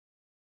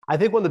I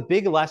think one of the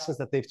big lessons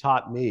that they've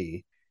taught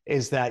me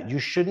is that you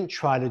shouldn't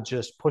try to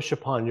just push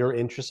upon your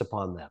interests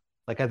upon them.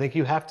 Like, I think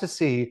you have to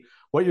see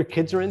what your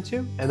kids are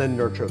into and then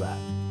nurture that.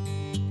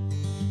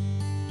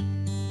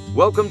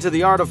 Welcome to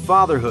The Art of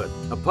Fatherhood,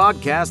 a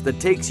podcast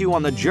that takes you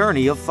on the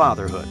journey of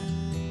fatherhood.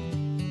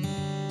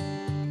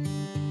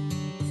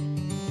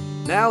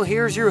 Now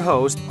here's your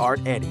host, Art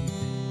Eddy.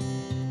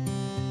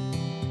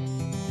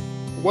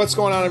 What's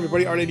going on,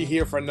 everybody? Art Eddy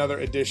here for another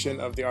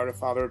edition of the Art of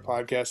Fatherhood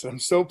podcast. And I'm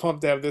so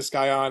pumped to have this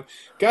guy on.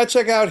 Gotta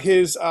check out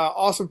his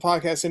awesome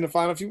podcast, In the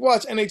Final. If you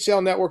watch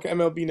NHL Network,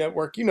 MLB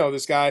Network, you know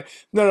this guy.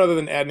 None other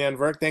than Adnan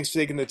Virk. Thanks for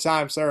taking the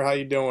time, sir. How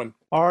you doing?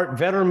 Art,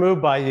 veteran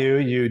move by you.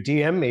 You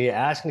DM me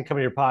asking to come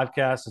to your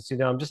podcast. And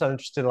so, I'm just not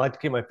interested. I like to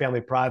keep my family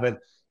private.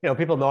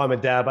 People know I'm a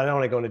dad, but I don't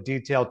want to go into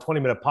detail.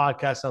 20-minute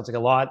podcast sounds like a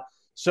lot.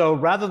 So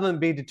rather than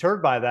be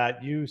deterred by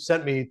that, you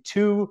sent me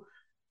two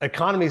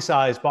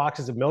economy-sized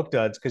boxes of Milk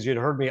Duds because you'd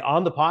heard me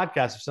on the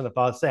podcast of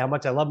Cinephile say how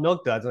much I love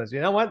Milk Duds. And I said,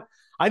 you know what?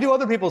 I do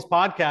other people's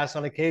podcasts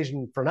on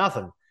occasion for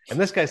nothing. And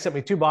this guy sent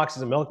me two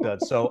boxes of Milk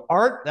Duds. So,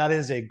 Art, that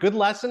is a good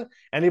lesson.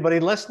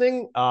 Anybody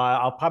listening,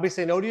 I'll probably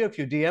say no to you if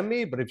you DM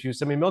me, but if you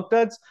send me Milk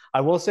Duds,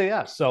 I will say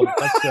yes. So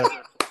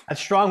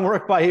that's strong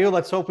work by you.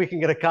 Let's hope we can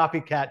get a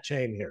copycat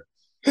chain here.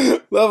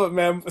 Love it,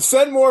 man.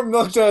 Send more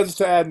Milk Duds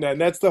to Adnan.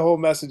 That's the whole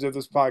message of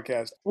this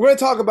podcast. We're going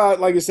to talk about,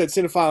 like I said,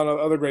 Cinephile and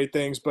other great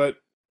things, but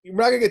we're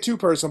not going to get too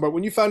personal. But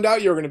when you found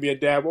out you were going to be a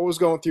dad, what was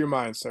going through your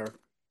mind, sir?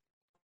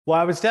 Well,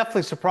 I was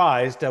definitely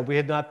surprised. We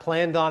had not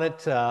planned on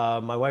it.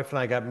 My wife and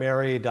I got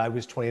married. I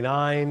was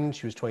 29.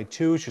 She was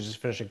 22. She was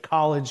just finishing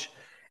college.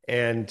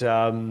 And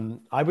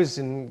I was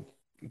in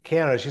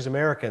Canada. She's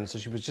American. So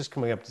she was just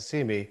coming up to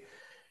see me.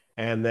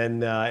 And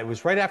then it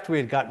was right after we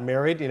had gotten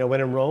married,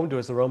 when in Rome, do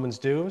as the Romans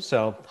do.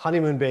 So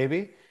honeymoon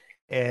baby.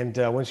 And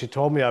when she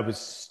told me, I was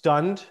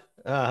stunned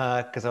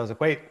because I was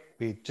like, wait,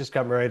 we just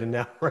got married and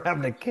now we're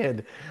having a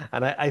kid.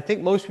 And I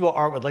think most people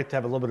would like to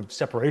have a little bit of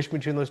separation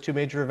between those two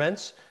major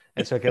events.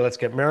 And so, okay, let's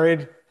get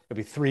married.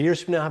 Maybe 3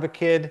 years from now, have a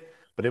kid.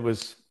 But it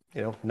was,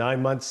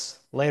 9 months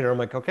later. I'm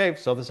like, okay,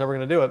 so this is how we're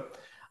going to do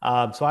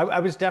it. So I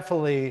was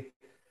definitely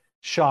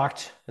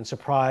shocked and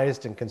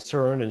surprised and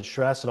concerned and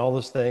stressed and all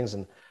those things.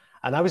 And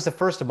I was the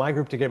first in my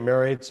group to get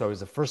married. So I was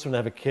the first one to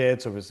have a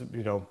kid. So it was,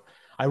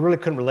 I really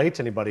couldn't relate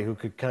to anybody who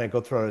could kind of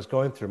go through what I was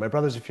going through. My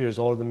brother's a few years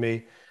older than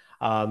me.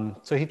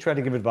 So he tried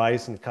to give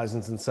advice and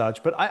cousins and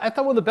such. But I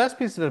thought one of the best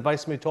pieces of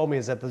advice somebody told me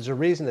is that there's a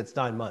reason it's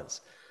 9 months.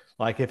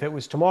 Like if it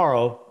was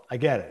tomorrow, I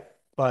get it.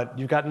 But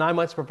you've got 9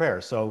 months to prepare.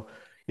 So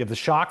you have the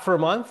shock for a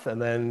month,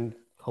 and then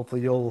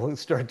hopefully you'll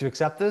start to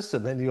accept this,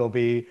 and then you'll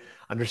be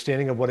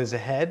understanding of what is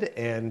ahead,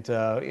 and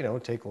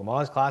take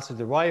Lamaze classes with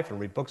your wife and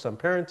read books on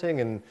parenting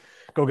and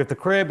go get the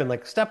crib, and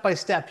like step by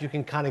step, you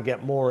can kind of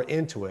get more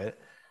into it.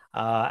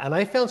 And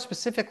I found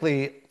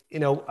specifically,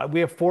 we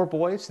have four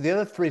boys. The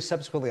other three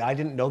subsequently, I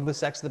didn't know the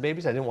sex of the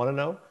babies. I didn't want to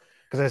know.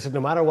 Because I said,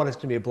 no matter what, it's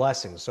going to be a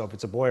blessing. So if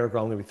it's a boy or a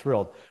girl, I'm going to be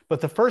thrilled. But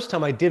the first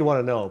time I did want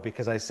to know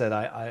because I said,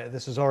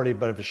 this is already a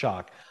bit of a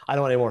shock. I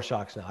don't want any more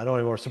shocks now. I don't want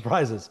any more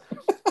surprises.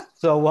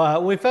 So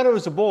when we found out it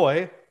was a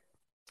boy,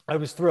 I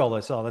was thrilled. I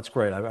said, oh, that's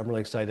great. I'm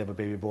really excited to have a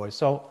baby boy.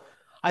 So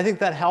I think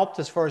that helped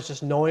as far as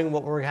just knowing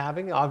what we're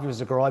having. Obviously, if it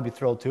was a girl, I'd be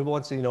thrilled too. But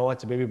once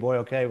it's a baby boy,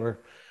 okay, we're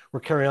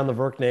carrying on the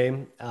Virk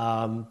name.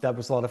 That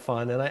was a lot of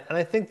fun. And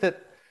I think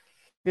that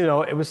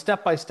it was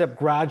step by step,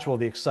 gradual,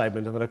 the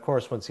excitement, and then of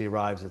course once he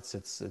arrives,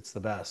 it's the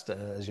best,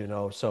 as you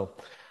know. So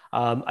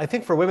I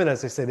think for women,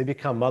 as they say, they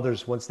become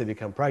mothers once they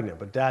become pregnant,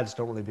 but dads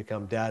don't really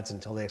become dads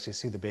until they actually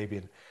see the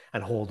baby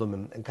and hold them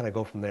and kind of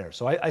go from there.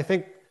 So I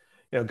think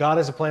God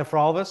has a plan for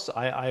all of us.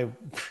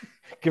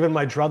 Given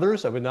my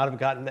druthers, I would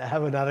not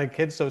have not had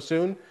kids so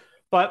soon.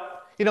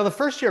 But the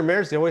first year of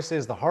marriage, they always say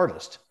is the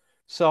hardest.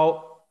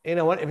 So you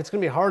know what? If it's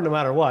going to be hard no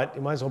matter what,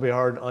 it might as well be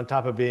hard on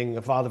top of being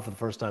a father for the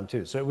first time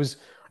too. So it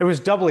was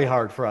doubly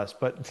hard for us.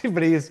 But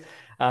he's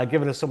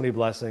given us so many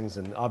blessings,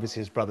 and obviously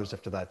his brothers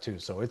after that too.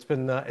 So it's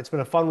been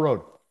a fun road.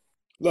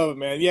 Love it,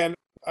 man. Yeah, and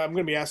I'm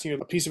going to be asking you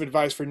a piece of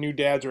advice for new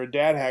dads or a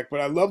dad hack, but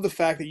I love the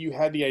fact that you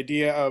had the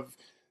idea of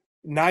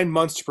 9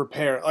 months to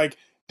prepare. Like,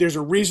 there's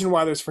a reason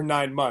why there's for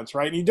 9 months,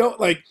 right? And you don't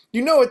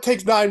it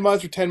takes 9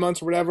 months or 10 months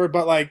or whatever,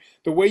 but like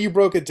the way you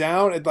broke it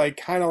down, it like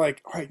kind of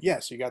like, all right,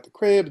 yes, you got the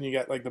crib and you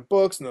got like the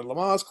books and the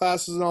Lamaze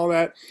classes and all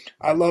that.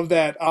 I love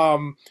that.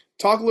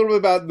 Talk a little bit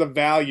about the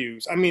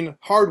values. I mean,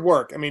 hard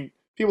work. I mean,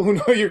 people who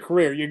know your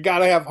career, you got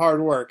to have hard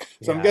work.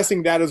 So I'm Yeah.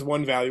 guessing that is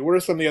one value. What are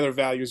some of the other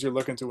values you're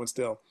looking to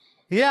instill?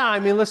 Yeah, I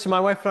mean, listen, my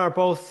wife and I are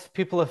both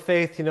people of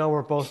faith.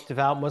 We're both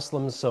devout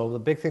Muslims. So the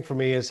big thing for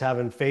me is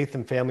having faith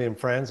and family and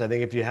friends. I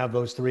think if you have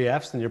those three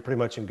F's, then you're pretty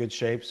much in good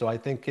shape. So I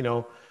think, right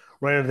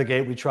out of the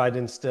gate, we tried to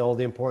instill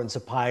the importance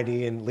of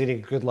piety and leading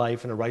a good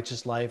life and a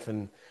righteous life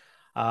and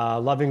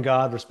loving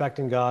God,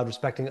 respecting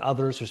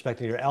others,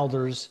 respecting your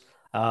elders.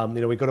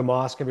 We go to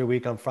mosque every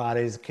week on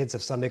Fridays. The kids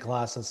have Sunday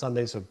class on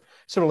Sundays. So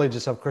similarly,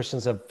 just how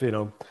Christians have,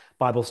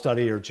 Bible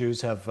study or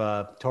Jews have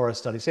Torah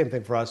study. Same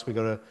thing for us. We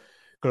go to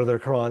their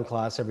Quran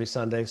class every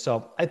Sunday.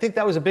 So I think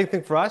that was a big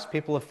thing for us,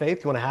 people of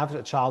faith. You want to have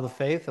a child of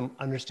faith and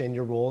understand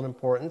your role and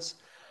importance.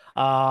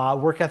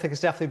 Work ethic is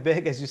definitely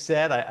big, as you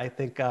said. I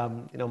think,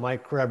 my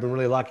career, I've been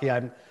really lucky.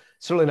 I'm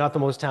certainly not the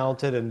most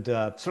talented and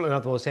certainly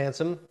not the most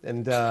handsome.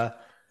 And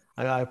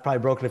I've probably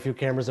broken a few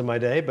cameras in my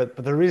day. But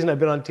the reason I've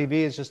been on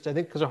TV is just, I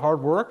think, because of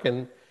hard work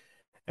and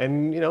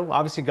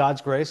obviously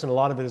God's grace, and a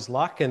lot of it is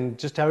luck and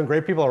just having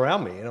great people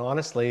around me.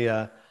 Honestly,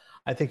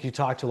 I think you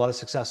talk to a lot of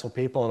successful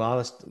people, and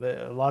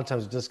a lot of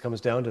times it just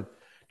comes down to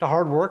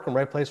hard work and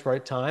right place,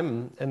 right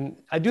time. And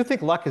I do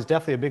think luck is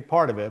definitely a big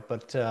part of it,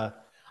 but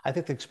I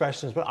think the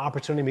expression is, "But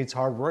opportunity meets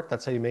hard work.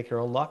 That's how you make your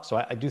own luck." So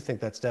I do think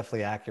that's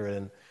definitely accurate,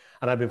 and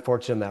I've been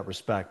fortunate in that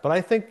respect. But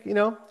I think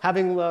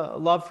having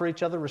love for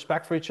each other,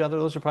 respect for each other,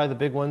 those are probably the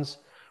big ones.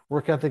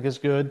 Work ethic is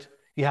good.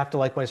 You have to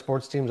like my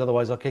sports teams,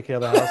 otherwise I'll kick you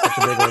out of the house. That's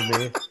a big one with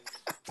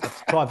me.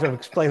 So I've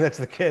explained that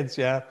to the kids.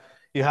 Yeah,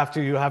 you have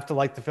to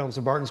like the films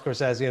of Martin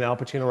Scorsese and Al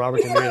Pacino,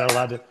 Robert De Niro. You're not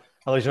allowed to.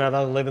 Otherwise, you're not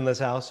allowed to live in this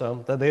house.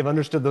 So they've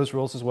understood those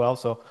rules as well.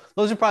 So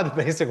those are probably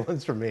the basic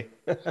ones for me.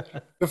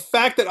 The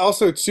fact that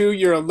also too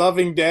you're a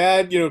loving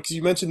dad, because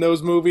you mentioned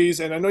those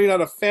movies, and I know you're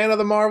not a fan of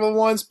the Marvel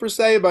ones per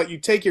se, but you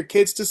take your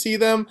kids to see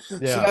them, so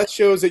Yeah, that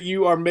shows that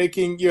you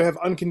have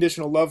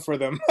unconditional love for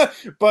them.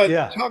 But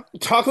yeah.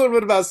 talk a little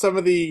bit about some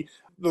of the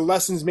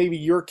lessons maybe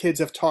your kids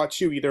have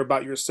taught you, either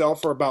about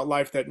yourself or about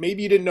life, that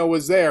maybe you didn't know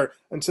was there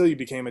until you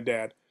became a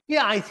dad.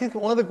 Yeah, I think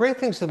one of the great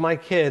things with my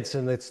kids,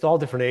 and it's all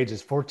different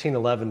ages, 14,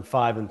 11,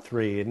 5, and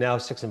 3, and now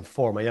 6 and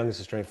 4. My youngest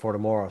is turning 4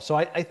 tomorrow. So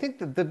I think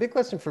that the big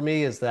lesson for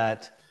me is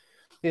that,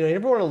 you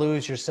never want to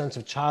lose your sense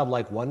of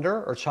childlike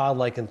wonder or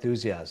childlike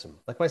enthusiasm.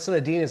 Like my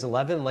son Adnan is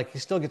 11, like he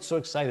still gets so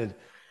excited,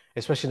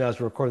 especially now as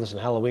we're recording this on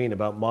Halloween,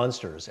 about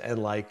monsters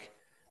and like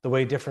the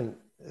way different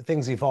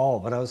things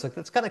evolve. And I was like,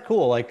 that's kind of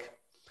cool. Like,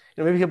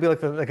 maybe he'll be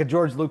like a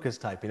George Lucas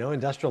type,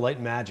 Industrial Light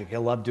and Magic.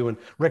 He'll love doing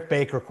Rick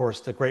Baker, of course,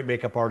 the great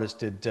makeup artist,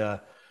 did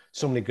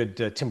so many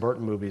good Tim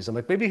Burton movies. I'm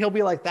like, maybe he'll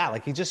be like that.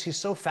 Like he's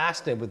so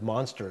fascinated with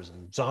monsters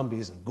and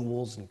zombies and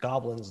ghouls and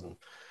goblins. And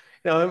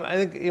I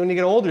think when you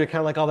get older, you're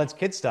kind of like, oh, that's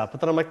kid stuff. But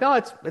then I'm like,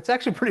 no, it's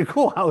actually pretty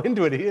cool how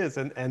into it he is.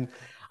 And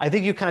I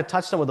think you kind of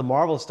touched on with the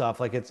Marvel stuff.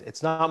 Like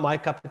it's not my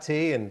cup of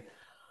tea, and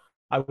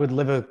I would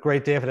live a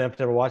great day if I didn't have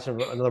to ever watch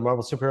another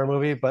Marvel superhero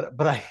movie. But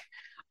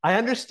I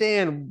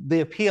understand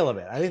the appeal of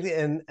it. I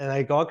think, and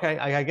I go, okay,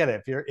 I get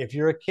it. If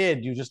you're a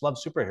kid, you just love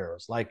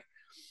superheroes.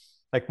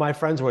 Like my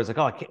friends were always like,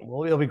 oh,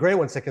 well, it'll be great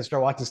once they can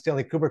start watching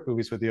Stanley Kubrick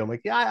movies with you. I'm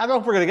like, yeah, I don't know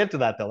if we're gonna get to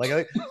that though.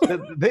 Like,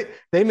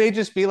 they may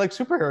just be like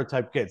superhero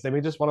type kids. They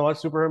may just want to watch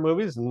superhero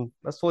movies, and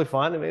that's totally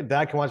fine. I mean,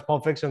 Dad can watch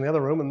Pulp Fiction in the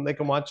other room, and they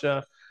can watch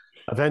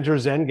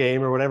Avengers Endgame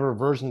or whatever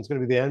version is going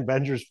to be the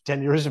Avengers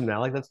 10 years from now.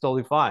 Like, that's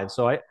totally fine.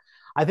 So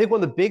I think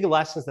one of the big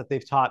lessons that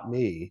they've taught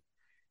me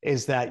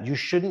is that you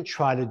shouldn't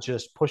try to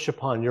just push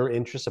upon your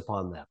interests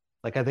upon them.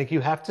 Like, I think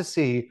you have to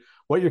see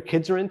what your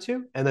kids are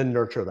into and then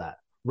nurture that,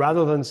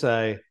 rather than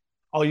say,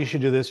 oh, you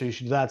should do this or you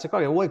should do that. It's like,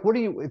 okay, well, like, what are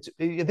you?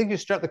 I think you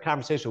start the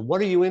conversation.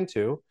 What are you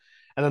into?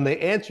 And then they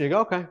answer. You go,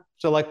 okay.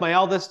 So like my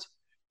eldest,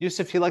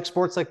 Yusuf, he likes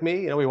sports like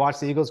me. We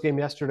watched the Eagles game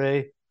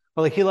yesterday,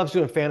 but like he loves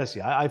doing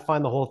fantasy. I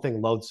find the whole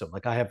thing loathsome.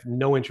 Like I have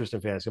no interest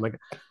in fantasy. I'm like,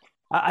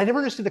 I never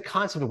understood the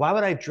concept of why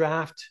would I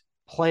draft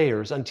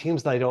players on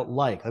teams that I don't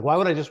like? Like, why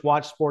would I just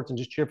watch sports and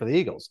just cheer for the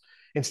Eagles?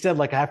 Instead,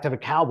 like I have to have a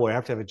cowboy, I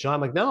have to have a John.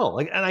 I'm like, no.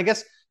 Like, and I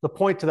guess the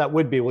point to that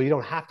would be, well, you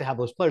don't have to have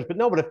those players. But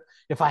no, but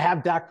if I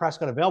have Dak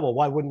Prescott available,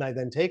 why wouldn't I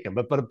then take him?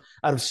 But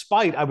out of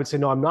spite, I would say,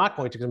 no, I'm not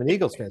going to, because I'm an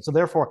Eagles fan. So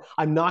therefore,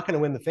 I'm not going to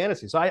win the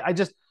fantasy. So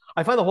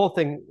I find the whole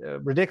thing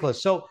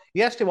ridiculous. So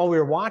yesterday, while we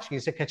were watching, he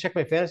said, can I check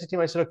my fantasy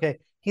team? I said, okay.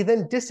 He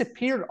then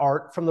disappeared,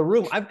 Art, from the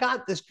room. I've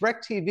got this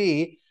Direct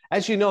TV,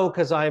 as you know,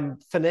 because I'm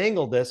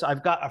finagled this.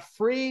 I've got a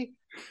free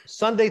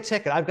Sunday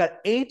ticket. I've got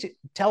 8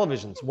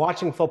 televisions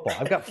watching football.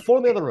 I've got 4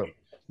 in the other room.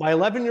 My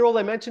 11-year-old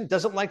I mentioned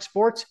doesn't like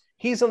sports.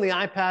 He's on the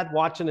iPad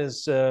watching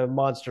his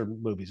monster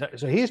movies.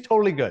 So he's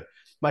totally good.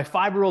 My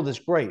 5-year-old is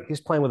great. He's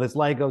playing with his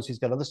Legos. He's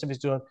got other stuff he's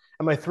doing.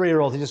 And my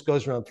 3-year-old, he just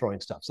goes around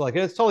throwing stuff. So like,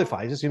 it's totally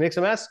fine. He makes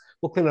a mess.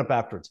 We'll clean it up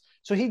afterwards.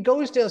 So he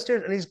goes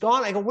downstairs and he's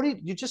gone. I go,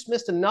 you just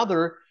missed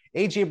another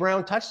AJ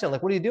Brown touchdown.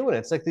 Like, what are you doing?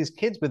 It's like these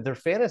kids with their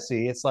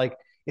fantasy. It's like,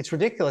 it's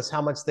ridiculous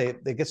how much they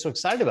get so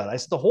excited about it. I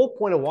said, the whole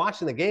point of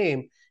watching the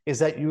game is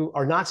that you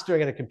are not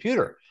staring at a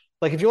computer.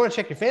 Like, if you want to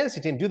check your fantasy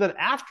team, do that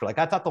after. Like,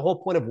 I thought the whole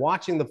point of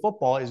watching the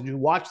football is you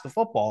watch the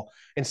football.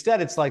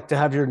 Instead, it's like to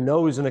have your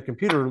nose in a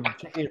computer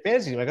checking your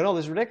fantasy team. I go, no,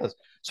 this is ridiculous.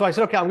 So I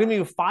said, okay, I'm giving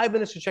you 5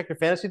 minutes to check your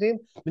fantasy team.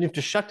 Then you have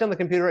to shut down the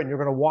computer and you're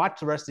going to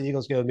watch the rest of the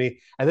Eagles game with me.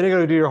 And then you're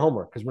going to do your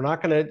homework, because we're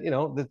not going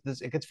to,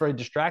 it gets very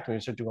distracting when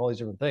you start doing all these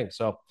different things.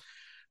 So,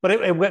 but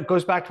it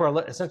goes back to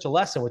our essential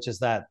lesson, which is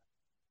that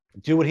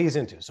do what he's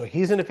into. So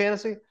he's into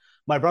fantasy.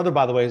 My brother,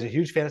 by the way, is a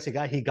huge fantasy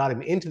guy. He got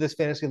him into this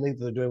fantasy league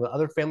that they're doing with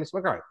other families.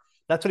 I'm like, all right,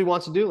 that's what he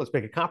wants to do. Let's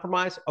make a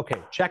compromise. Okay,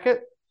 check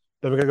it.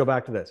 Then we're going to go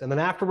back to this. And then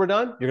after we're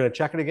done, you're going to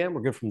check it again.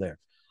 We're good from there.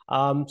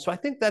 So I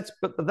think that's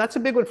a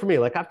big one for me.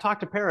 Like, I've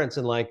talked to parents,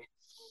 and like,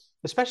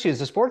 especially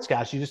as a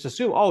sportscast, you just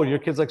assume, oh, your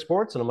kids like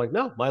sports. And I'm like,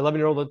 no, my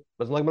 11-year-old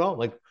doesn't like them at all.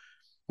 Like,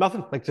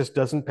 Nothing. Like just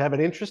doesn't have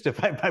an interest.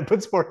 If I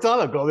put sports on,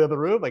 I'll go to the other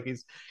room. Like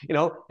he's,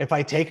 if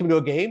I take him to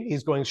a game,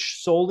 he's going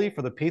solely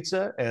for the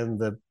pizza and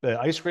the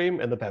ice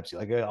cream and the Pepsi.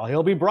 Like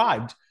he'll be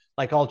bribed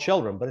like all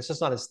children, but it's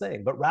just not his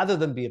thing. But rather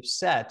than be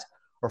upset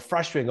or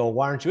frustrated, go,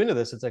 why aren't you into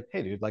this? It's like,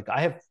 hey, dude, like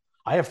I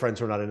have friends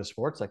who are not into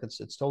sports. Like it's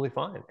totally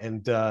fine.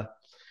 And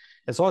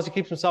as long as he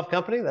keeps himself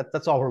company,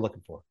 that's all we're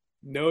looking for.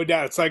 No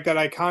doubt. It's like that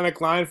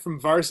iconic line from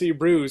Varsity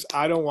Brews,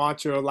 I don't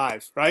want you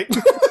alive, right?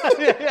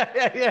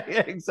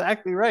 Yeah,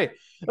 exactly right.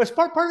 It's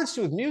part of it's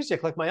too with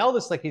music. Like my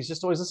eldest, like he's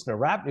just always listening to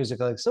rap music.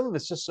 Like some of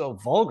it's just so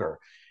vulgar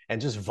and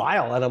just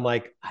vile. And I'm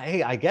like,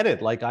 hey, I get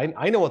it. Like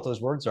I know what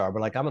those words are,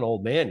 but like I'm an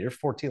old man. You're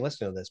 14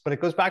 listening to this. But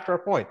it goes back to our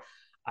point.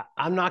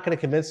 I'm not going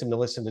to convince him to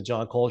listen to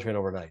John Coltrane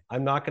overnight.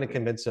 I'm not going to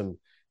convince him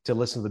to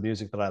listen to the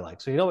music that I like.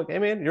 So you know what, hey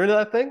man, you're into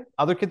that thing.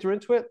 Other kids are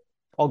into it.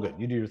 All good.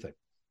 You do your thing.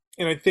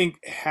 And I think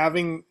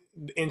having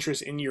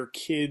interest in your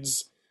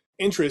kids'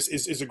 interest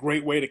is a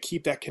great way to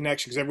keep that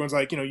connection because everyone's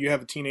like, you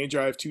have a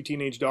teenager, I have two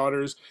teenage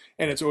daughters,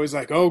 and it's always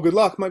like, oh, good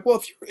luck. I'm like,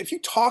 well, if you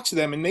talk to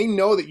them and they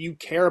know that you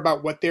care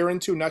about what they're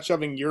into, not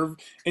shoving your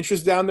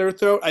interest down their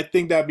throat, I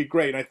think that'd be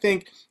great. And I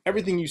think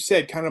everything you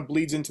said kind of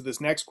bleeds into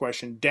this next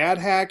question. Dad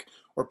hack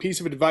or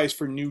piece of advice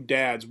for new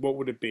dads, what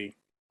would it be?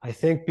 I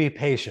think be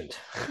patient.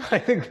 I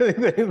think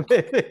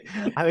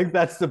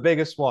that's the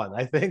biggest one.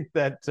 I think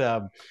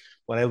that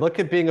when I look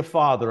at being a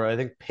father, I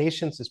think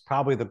patience is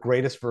probably the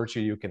greatest virtue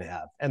you can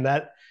have, and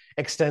that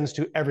extends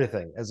to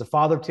everything. As a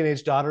father of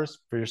teenage daughters,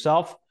 for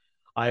yourself,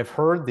 I have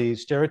heard the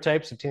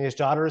stereotypes of teenage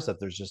daughters that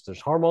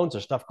there's hormones,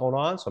 there's stuff going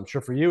on. So I'm sure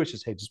for you, it's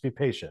just hey, just be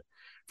patient.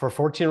 For a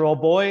 14-year-old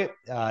boy,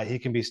 he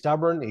can be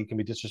stubborn, he can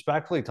be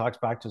disrespectful. He talks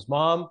back to his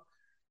mom.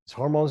 His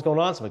hormones going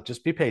on. So like,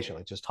 just be patient.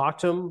 Like, just talk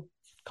to him,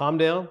 calm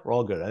down. We're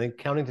all good. I think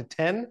counting to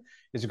 10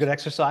 is a good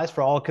exercise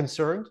for all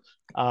concerned.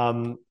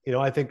 I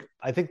think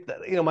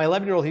that, my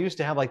 11-year-old, he used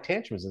to have like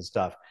tantrums and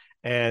stuff.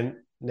 And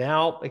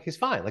now like he's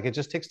fine. Like it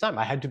just takes time.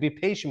 I had to be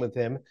patient with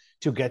him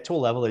to get to a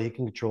level that he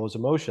can control his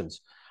emotions.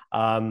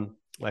 My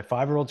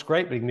 5-year-old's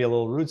great, but he can be a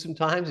little rude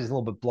sometimes. He's a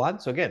little bit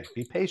blunt. So again,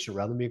 be patient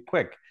rather than be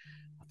quick.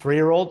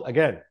 3-year-old,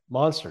 again,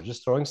 monster,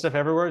 just throwing stuff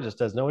everywhere, just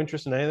has no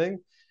interest in anything.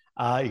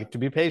 You have to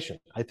be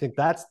patient. I think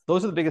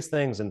those are the biggest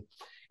things. And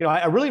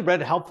I really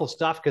read helpful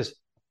stuff because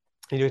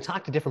you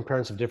talk to different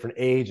parents of different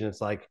age, and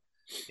it's like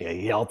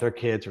yell at their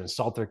kids or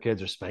insult their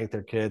kids or spank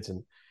their kids,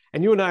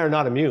 and you and I are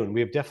not immune. We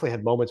have definitely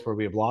had moments where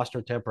we have lost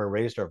our temper and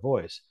raised our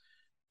voice.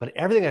 But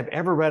everything I've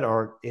ever read,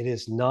 Art, it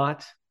is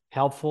not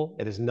helpful.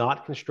 It is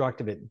not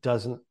constructive. It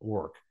doesn't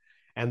work.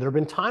 And there have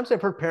been times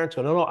I've heard parents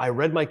go, no, I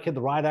read my kid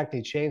the riot act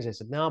and he changed. I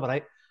said, no, but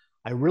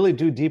I really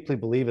do deeply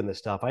believe in this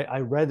stuff. I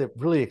read a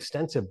really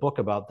extensive book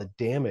about the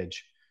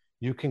damage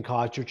you can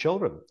cause your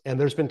children. And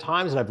there's been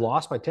times that I've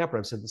lost my temper.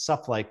 I've said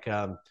stuff like,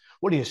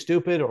 what are you,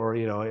 stupid? Or,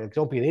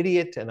 don't be an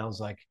idiot. And I was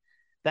like,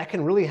 that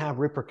can really have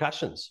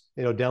repercussions,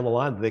 down the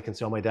line that they can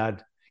say, oh, my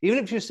dad, even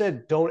if you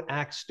said, don't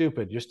act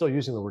stupid, you're still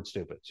using the word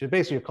stupid. So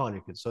basically you're calling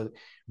your kids. So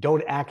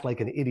don't act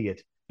like an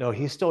idiot. No,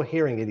 he's still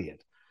hearing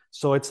idiot.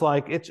 So it's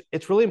like,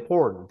 it's really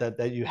important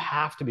that you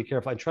have to be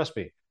careful. And trust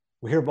me,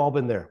 we've all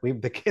been there.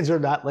 The kids are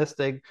not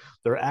listening.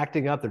 They're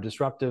acting up. They're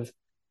disruptive.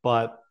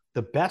 But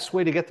the best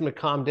way to get them to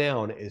calm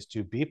down is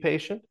to be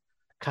patient,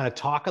 kind of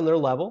talk on their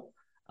level.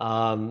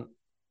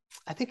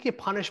 I think you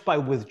punish by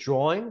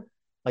withdrawing,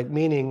 like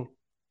meaning,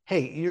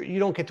 hey, you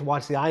don't get to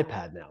watch the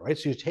iPad now, right?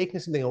 So you're taking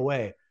something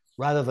away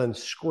rather than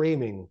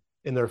screaming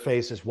in their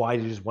faces, why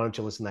don't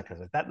you listen? That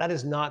kind of thing. That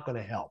is not going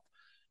to help.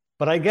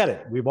 But I get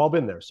it. We've all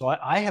been there. So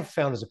I have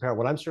found as a parent,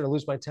 when I'm starting to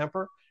lose my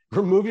temper,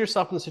 remove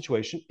yourself from the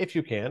situation if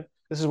you can.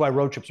 This is why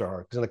road trips are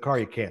hard, because in the car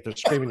you can't. They're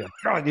screaming,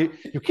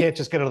 you can't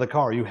just get out of the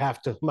car. You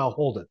have to somehow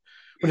hold it.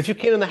 But if you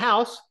can in the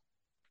house,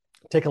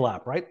 take a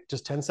lap, right?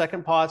 Just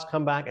 10-second pause,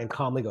 come back and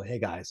calmly go, hey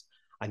guys,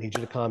 I need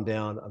you to calm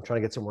down. I'm trying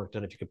to get some work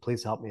done. If you could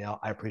please help me out,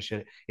 I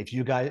appreciate it. If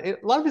you guys,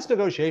 a lot of it's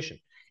negotiation.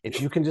 If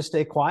you can just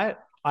stay quiet,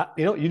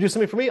 you do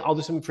something for me, I'll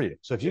do something for you.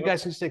 So if you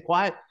guys can stay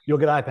quiet, you'll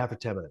get iPad for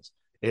 10 minutes.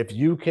 If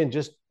you can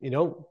just,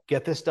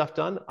 get this stuff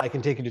done, I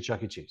can take you to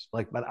Chuck E. Cheese.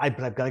 But I've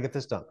got to get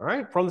this done. All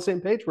right. If we're on the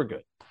same page, we're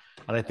good.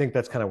 And I think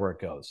that's kind of where it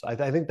goes.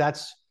 I think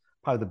that's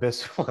probably the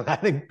best one. I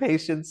think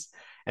patience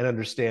and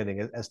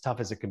understanding, as tough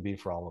as it can be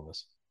for all of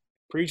us.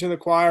 Preaching the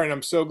choir, and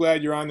I'm so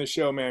glad you're on the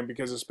show, man,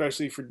 because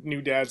especially for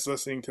new dads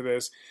listening to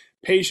this,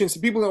 patience,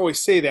 people don't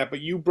always say that,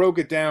 but you broke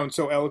it down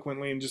so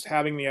eloquently, and just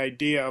having the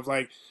idea of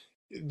like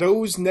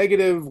those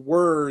negative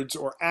words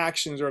or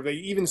actions, or if they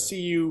even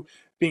see you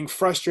being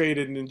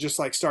frustrated and just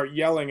like start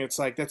yelling, it's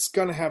like that's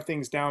going to have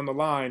things down the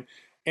line.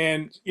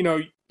 And,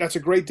 that's a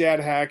great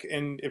dad hack.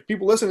 And if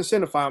people listen to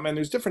Cinephile, man,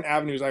 there's different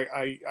avenues.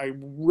 I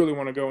really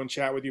want to go and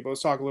chat with you, but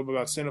let's talk a little bit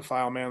about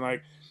Cinephile, man.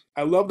 Like,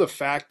 I love the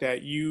fact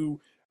that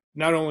you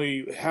not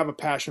only have a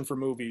passion for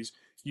movies,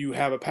 you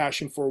have a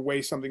passion for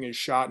way something is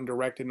shot and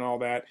directed and all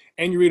that,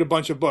 and you read a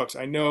bunch of books.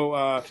 I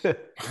know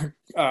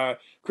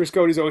Chris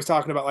Cody's always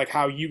talking about like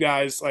how you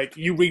guys like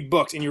you read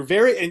books and you're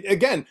very, and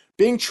again,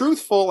 being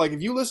truthful. Like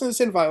if you listen to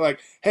Cinephile, like,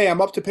 hey,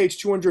 I'm up to page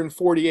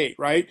 248,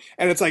 right?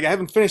 And it's like I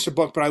haven't finished the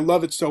book, but I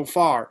love it so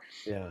far.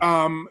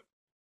 Yeah.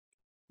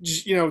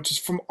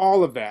 just from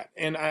all of that.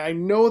 And I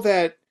know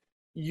that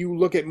you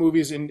look at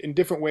movies in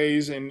different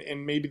ways and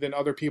maybe than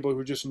other people who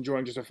are just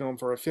enjoying just a film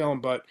for a film,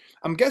 but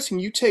I'm guessing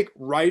you take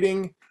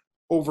writing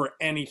over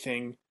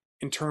anything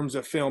in terms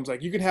of films.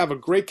 Like you can have a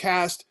great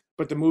cast,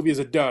 but the movie is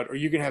a dud, or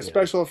you can have Yeah.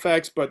 special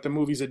effects, but the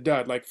movie's a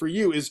dud. Like for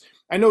you is,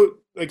 I know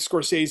like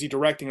Scorsese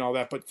directing and all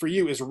that, but for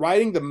you is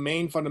writing the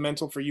main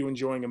fundamental for you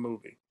enjoying a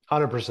movie?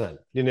 100%.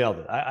 You nailed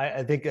it.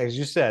 I think, as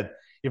you said,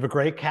 you have a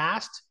great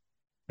cast,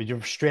 but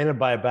you're stranded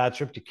by a bad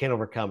script. You can't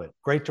overcome it.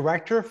 Great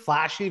director,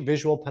 flashy,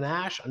 visual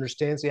panache,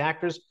 understands the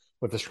actors.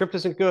 But if the script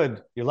isn't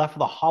good, you're left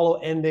with a hollow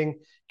ending,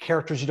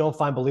 characters you don't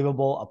find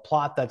believable, a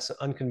plot that's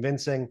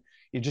unconvincing.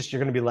 You're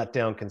going to be let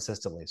down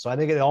consistently. So I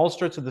think it all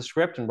starts with the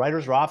script, and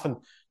writers are often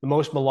the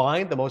most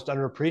maligned, the most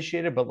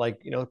underappreciated. But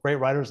like great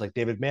writers like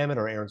David Mamet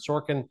or Aaron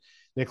Sorkin,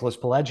 Nicholas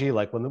Pileggi,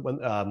 like when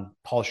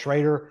Paul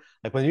Schrader,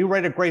 like when you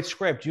write a great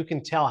script, you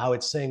can tell how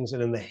it sings,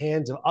 and in the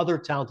hands of other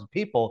talented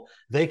people,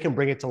 they can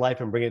bring it to life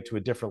and bring it to a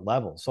different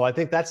level. So I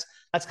think that's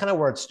kind of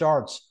where it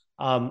starts.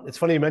 It's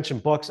funny you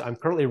mentioned books. I'm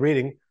currently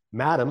reading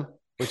Madam,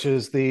 which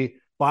is the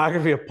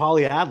biography of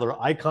Polly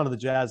Adler, icon of the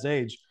jazz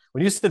age.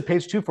 When you said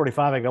page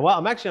 245, I go, well,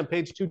 I'm actually on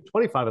page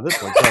 225 of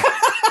this one.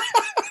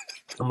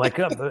 So I'm like,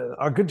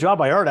 good job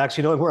by Art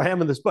actually knowing where I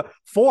am in this book.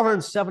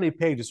 470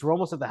 pages. We're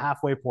almost at the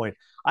halfway point.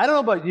 I don't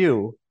know about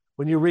you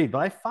when you read, but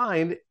I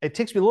find it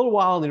takes me a little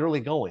while in the early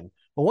going.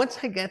 But once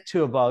I get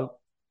to about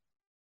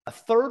a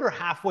third or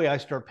halfway, I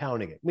start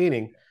pounding it.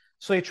 Meaning,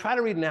 so you try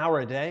to read an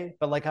hour a day,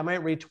 but like I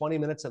might read 20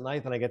 minutes at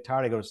night, then I get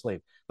tired, I go to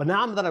sleep. But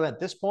now that I'm at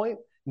this point,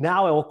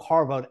 now I will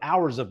carve out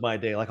hours of my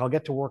day. Like I'll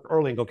get to work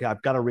early and go, okay,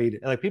 I've got to read.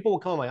 And like people will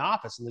come in my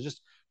office and they're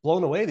just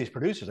blown away. These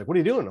producers, like, what are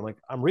you doing? I'm like,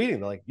 I'm reading.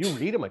 They're like, you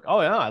read? I'm like,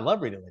 oh yeah, I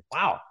love reading. I'm like,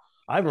 wow,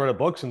 I haven't read a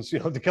book since To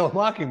Kill a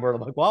Mockingbird.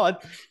 I'm like, well,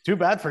 too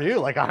bad for you.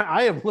 Like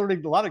I am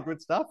learning a lot of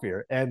good stuff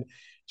here. And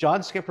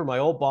John Skipper, my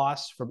old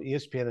boss from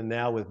ESPN and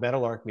now with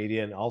Meadowlark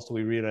Media, and also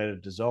we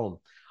reunited to Zone.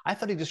 I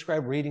thought he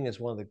described reading as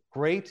one of the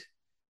great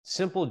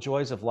simple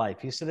joys of life.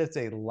 He said it's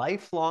a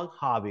lifelong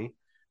hobby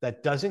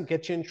that doesn't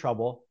get you in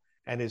trouble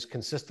and is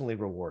consistently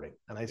rewarding.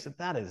 And I said,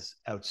 that is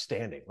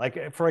outstanding.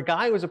 Like for a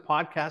guy who has a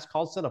podcast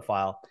called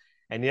Cinephile,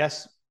 and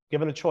yes,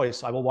 given a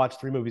choice, I will watch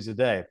 3 movies a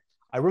day.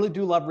 I really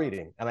do love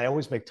reading, and I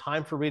always make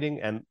time for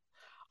reading. And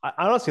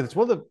honestly, it's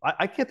one of the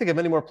I can't think of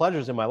any more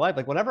pleasures in my life.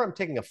 Like whenever I'm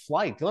taking a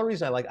flight, the only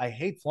reason I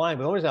hate flying,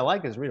 but the only reason I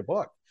like it is read a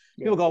book.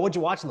 Yeah. People go, "What'd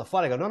you watch on the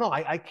flight?" I go, "No,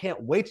 I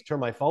can't wait to turn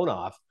my phone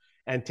off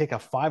and take a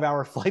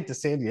 5-hour flight to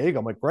San Diego."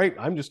 I'm like, "Great,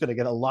 I'm just going to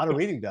get a lot of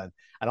reading done,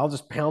 and I'll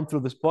just pound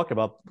through this book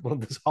about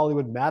this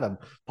Hollywood madam,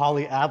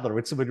 Polly Adler,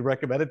 which somebody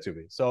recommended to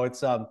me." So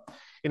it's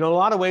in a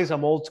lot of ways,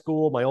 I'm old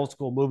school. My old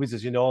school movies,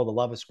 as you know, the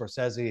love of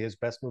Scorsese, his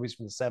best movies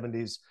from the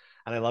 '70s,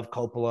 and I love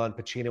Coppola and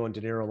Pacino and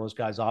De Niro. And those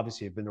guys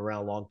obviously have been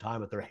around a long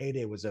time, but their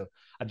heyday was a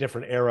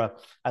different era.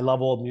 I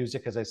love old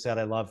music, as I said.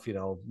 I love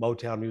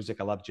Motown music.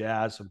 I love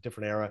jazz, some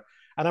different era.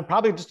 And I'm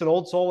probably just an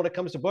old soul when it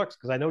comes to books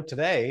because I know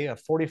today a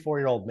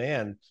 44-year-old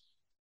man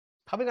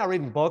probably not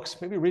reading books,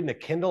 maybe reading a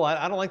Kindle.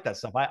 I don't like that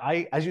stuff.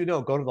 As you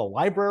know, go to the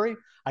library.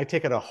 I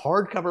take out a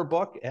hardcover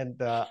book,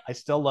 and I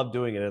still love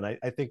doing it. And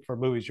I think for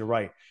movies, you're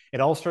right.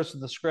 It all starts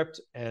with the script,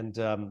 and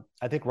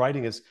I think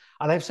writing is.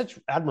 And I have such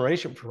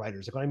admiration for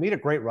writers. Like when I meet a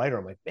great writer,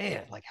 I'm like,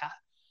 man, like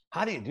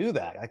how do you do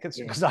that? Like it's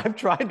because I've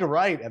tried to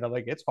write, and I'm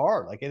like, it's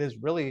hard. Like it is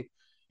really.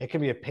 It can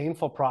be a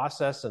painful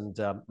process. And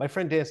my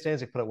friend Dan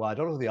Stanzik put it well. I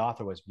don't know who the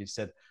author was, but he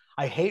said,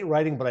 "I hate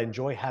writing, but I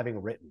enjoy having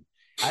written."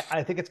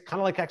 I think it's kind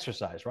of like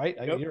exercise, right?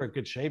 Yep. You're in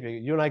good shape.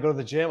 You and I go to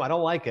the gym. I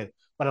don't like it,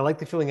 but I like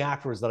the feeling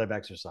afterwards that I've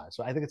exercised.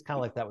 So I think it's kind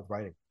of like that with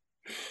writing.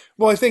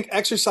 Well, I think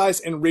exercise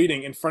and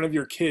reading in front of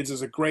your kids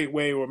is a great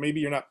way, or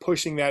maybe you're not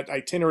pushing that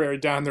itinerary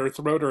down their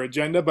throat or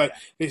agenda, but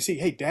they see,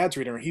 hey, dad's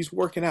reading, or he's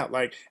working out.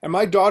 Like, and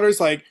my daughter's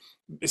like,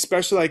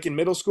 especially like in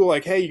middle school,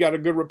 like, hey, you got a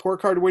good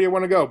report card? Where do you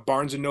want to go?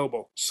 Barnes and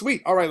Noble.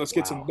 Sweet. All right, let's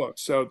get some Wow.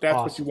 books. So that's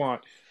what you Awesome.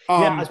 want.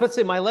 Yeah, I was about to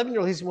say my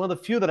 11-year-old, he's one of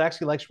the few that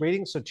actually likes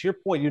reading. So to your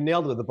point, you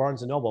nailed it with the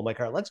Barnes and Noble. I'm like,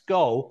 all right, let's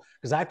go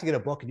because I have to get a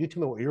book and you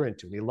tell me what you're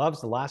into. And he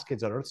loves the Last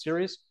Kids on Earth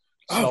series.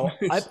 Oh,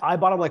 So nice. I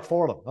bought him like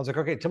 4 of them. I was like,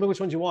 okay, tell me which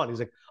ones you want. He's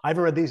like, I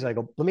haven't read these. And I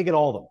go, let me get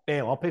all of them.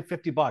 Bam, I'll pay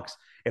 $50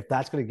 if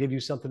that's going to give you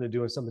something to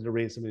do and something to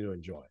read, something to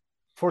enjoy.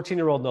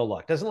 14-year-old, no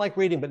luck. Doesn't like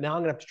reading, but now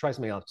I'm going to have to try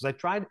something else because I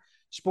tried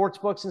sports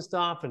books and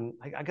stuff. And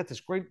I got this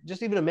great,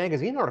 just even a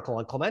magazine article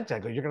on Clemente. I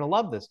go, you're going to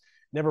love this.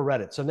 Never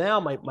read it. So now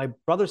my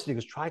brother said, he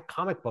goes, try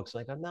comic books.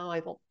 And I go, no, I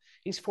don't.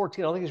 He's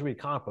 14. I don't think he's reading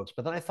comic books.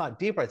 But then I thought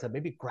deeper. I said,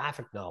 maybe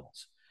graphic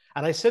novels.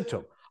 And I said to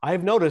him, I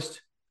have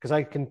noticed, because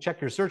I can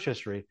check your search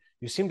history,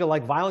 you seem to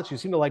like violence. You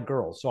seem to like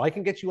girls. So I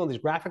can get you on these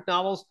graphic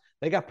novels.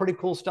 They got pretty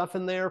cool stuff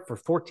in there for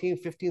 14,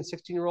 15,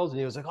 16-year-olds. And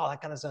he was like, oh,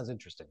 that kind of sounds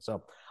interesting.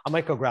 So I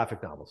might go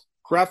graphic novels.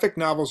 Graphic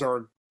novels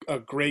are a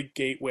great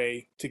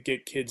gateway to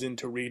get kids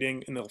into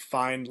reading, and they'll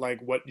find like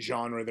what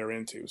genre they're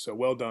into. So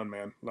well done,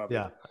 man. Love it.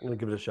 Yeah, I'm going to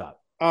give it a shot.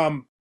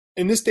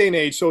 In this day and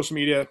age, social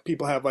media,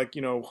 people have like,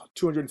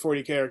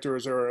 240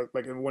 characters or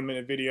like a 1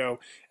 minute video,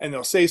 and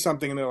they'll say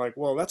something and they're like,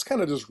 well, that's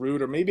kind of just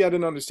rude, or maybe I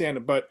didn't understand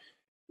it. But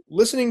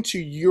listening to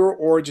your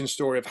origin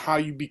story of how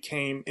you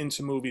became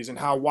into movies and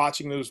how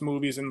watching those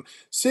movies and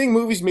seeing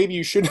movies maybe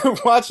you shouldn't have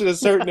watched at a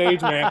certain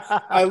age, man.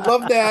 I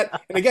love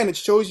that. And again, it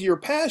shows you your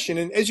passion.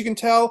 And as you can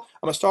tell,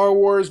 I'm a Star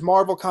Wars,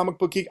 Marvel comic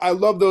book geek. I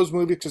love those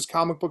movies because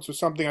comic books was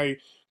something I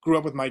grew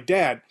up with my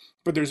dad.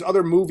 But there's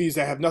other movies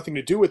that have nothing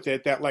to do with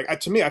it that, like,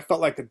 to me, I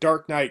felt like The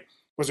Dark Knight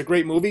was a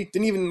great movie.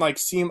 Didn't even like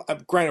seem,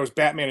 granted, it was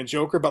Batman and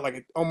Joker, but like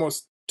it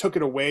almost took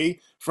it away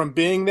from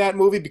being that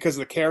movie because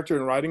the character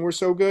and writing were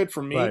so good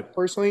for me Right.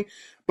 personally.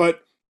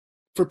 But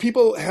for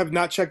people who have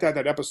not checked out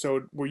that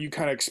episode where you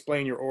kind of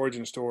explain your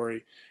origin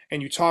story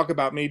and you talk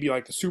about maybe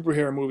like the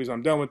superhero movies,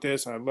 I'm done with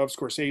this, and I love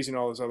Scorsese and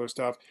all this other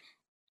stuff,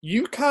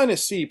 you kind of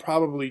see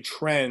probably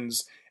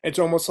trends. It's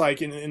almost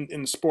like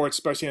in sports,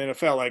 especially in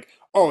NFL, like,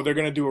 oh, they're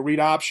going to do a read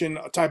option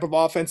type of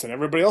offense, and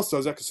everybody else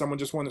does that because someone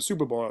just won the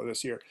Super Bowl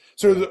this year.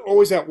 So Yeah. there's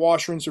always that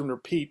wash, rinse, and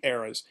repeat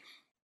eras.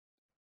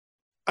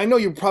 I know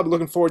you're probably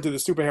looking forward to the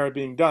superhero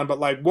being done, but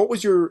like, what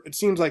was your? It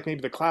seems like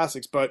maybe the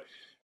classics, but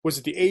was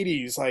it the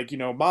 '80s, like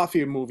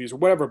mafia movies or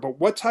whatever? But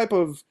what type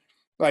of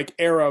like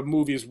era of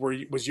movies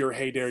was your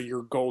heyday,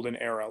 your golden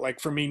era? Like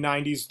for me,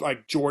 '90s,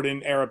 like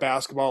Jordan era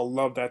basketball,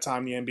 love that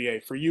time in the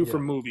NBA. For you, for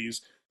Yeah.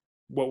 movies,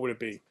 what would it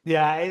be?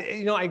 Yeah,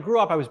 I grew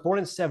up, I was born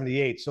in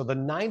 78. So the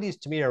 90s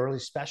to me are a really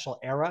special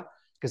era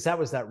because that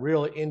was that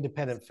real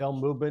independent film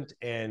movement.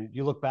 And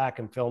you look back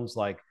in films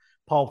like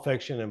Pulp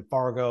Fiction and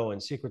Fargo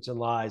and Secrets and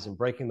Lies and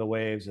Breaking the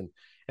Waves and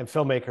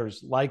filmmakers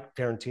like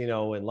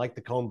Tarantino and like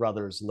the Coen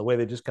brothers and the way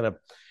they just kind of,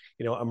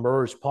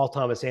 emerged. Paul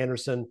Thomas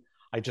Anderson.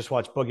 I just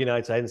watched Boogie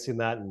Nights. I hadn't seen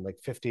that in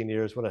like 15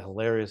 years. What a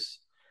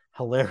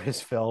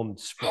hilarious film,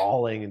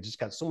 sprawling and just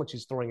got so much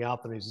he's throwing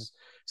out there. He's just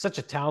such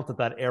a talent at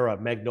that era.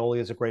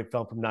 Magnolia is a great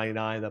film from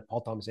 '99 that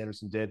Paul Thomas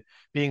Anderson did.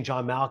 Being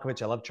John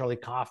Malkovich, I love Charlie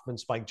Kaufman,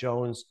 Spike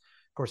Jonze,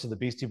 of course, in the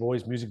Beastie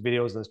Boys music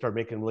videos, and then started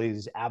making really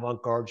these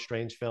avant-garde,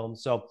 strange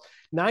films. So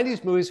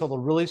 '90s movies hold a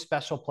really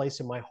special place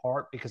in my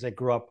heart because I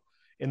grew up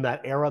in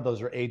that era.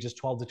 Those are ages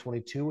 12 to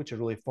 22, which is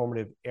a really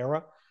formative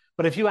era.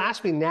 But if you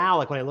ask me now,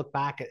 like when I look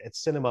back at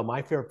cinema,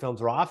 my favorite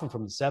films are often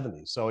from the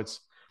 '70s. So it's,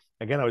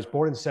 again, I was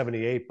born in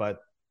 '78, but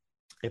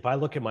if I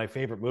look at my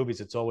favorite movies,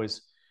 it's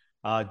always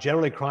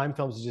generally crime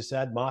films, as you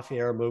said, mafia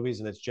era movies,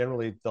 and it's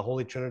generally the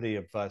holy trinity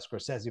of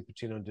Scorsese,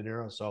 Pacino, and De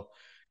Niro. So,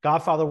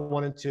 Godfather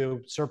 1 and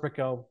 2,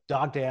 Serpico,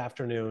 Dog Day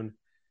Afternoon.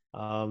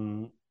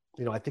 Um,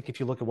 I think if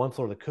you look at One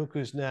Floor of the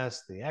Cuckoo's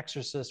Nest, The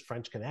Exorcist,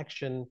 French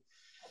Connection,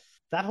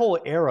 that whole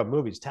era of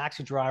movies,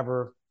 Taxi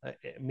Driver,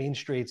 Mean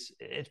Streets,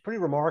 it's pretty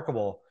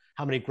remarkable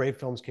how many great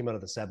films came out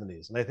of the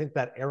 '70s. And I think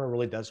that era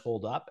really does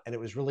hold up, and it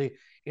was really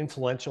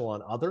influential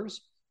on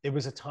others. It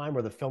was a time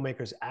where the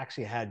filmmakers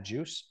actually had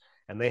juice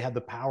and they had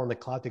the power and the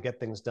clout to get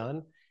things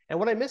done. And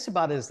what I miss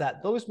about it is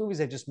that those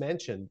movies I just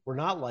mentioned were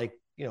not like,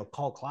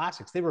 cult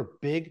classics. They were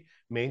big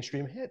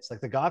mainstream hits.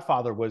 Like The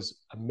Godfather was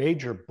a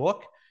major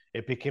book.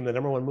 It became the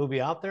 #1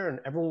 movie out there and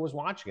everyone was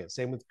watching it.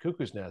 Same with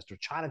Cuckoo's Nest or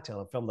Chinatown,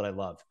 a film that I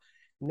love.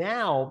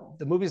 Now,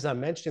 the movies I'm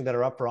mentioning that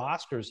are up for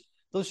Oscars,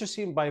 those are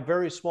seen by a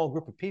very small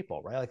group of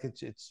people, right? Like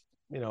it's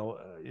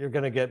you're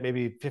going to get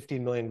maybe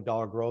 $15 million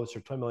gross or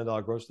 $20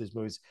 million gross for these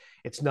movies.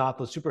 It's not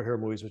those superhero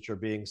movies, which are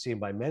being seen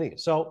by many.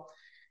 So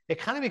it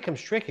kind of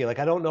becomes tricky. Like,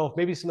 I don't know if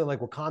maybe something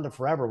like Wakanda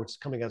Forever, which is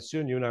coming out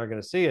soon, you and I are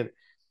going to see it.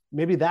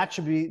 Maybe that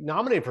should be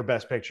nominated for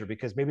Best Picture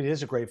because maybe it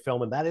is a great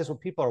film and that is what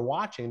people are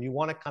watching. And you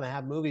want to kind of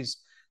have movies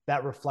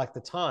that reflect the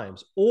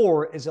times.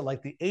 Or is it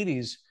like the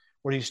 '80s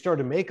where you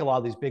started to make a lot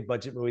of these big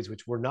budget movies,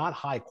 which were not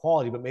high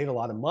quality, but made a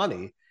lot of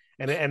money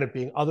and it ended up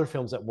being other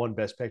films that won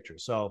Best Picture.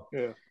 So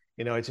Yeah.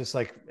 it's just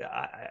like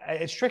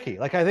it's tricky.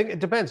 Like I think it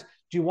depends.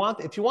 If you want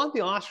the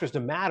Oscars to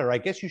matter, I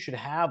guess you should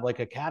have like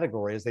a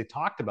category as they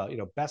talked about,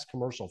 best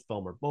commercial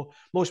film or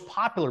most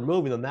popular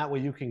movie. Then that way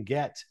you can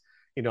get,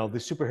 the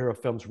superhero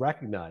films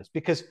recognized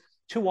because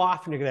too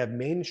often you're going to have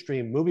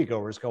mainstream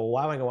moviegoers go, well,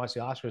 why am I going to watch the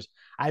Oscars?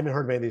 I haven't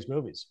heard of any of these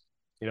movies.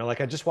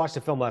 Like I just watched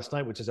a film last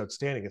night, which is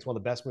outstanding. It's one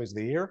of the best movies of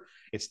the year.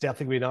 It's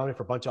definitely going to be nominated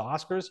for a bunch of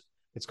Oscars.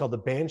 It's called The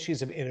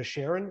Banshees of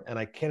Inisherin, and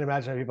I can't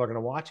imagine how people are going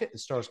to watch it. It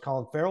stars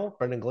Colin Farrell,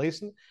 Brendan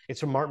Gleeson. It's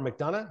from Martin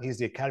McDonagh. He's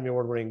the Academy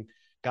Award-winning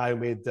guy who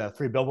made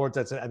 3 Billboards.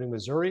 That's in Ebbing,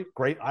 Missouri.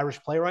 Great Irish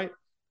playwright.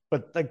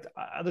 But like,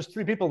 there's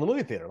 3 people in the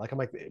movie theater. Like, I'm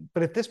like,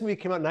 but if this movie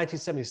came out in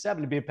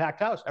 1977, it'd be a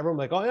packed house. Everyone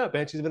would be like, oh yeah,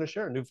 Banshees of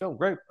Inisherin, new film,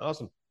 great,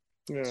 awesome.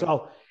 Yeah.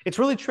 So it's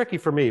really tricky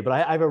for me, but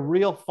I have a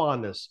real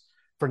fondness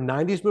for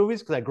 '90s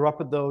movies because I grew up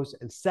with those,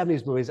 and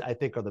 '70s movies I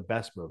think are the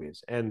best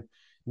movies. And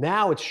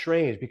now it's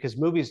strange because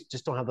movies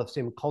just don't have the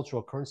same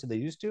cultural currency they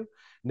used to.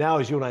 Now,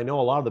 as you and I know,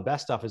 a lot of the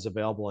best stuff is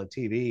available on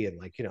TV and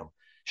like,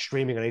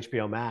 streaming on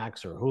HBO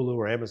Max or Hulu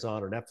or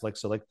Amazon or Netflix.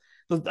 So like,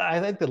 I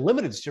think the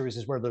limited series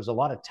is where there's a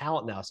lot of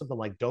talent now. Something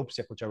like Dope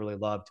Sick, which I really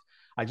loved.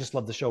 I just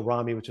love the show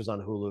Rami, which was on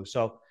Hulu.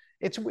 So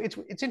it's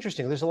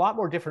interesting. There's a lot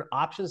more different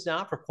options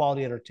now for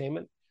quality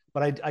entertainment.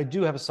 But I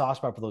do have a soft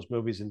spot for those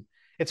movies. And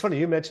it's funny,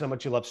 you mentioned how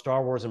much you love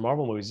Star Wars and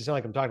Marvel movies. You sound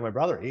like I'm talking to my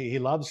brother. He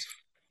loves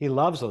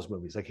those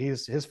movies. Like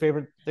his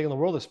favorite thing in the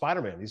world is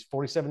Spider-Man. He's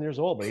 47 years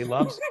old, but he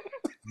loves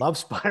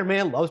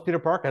Spider-Man, loves Peter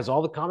Parker, has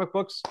all the comic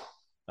books.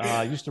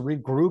 Used to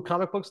read Gru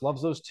comic books,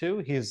 loves those too.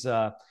 His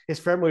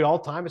favorite movie all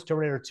time is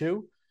Terminator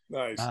 2,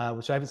 Nice.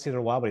 which I haven't seen in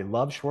a while, but he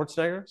loves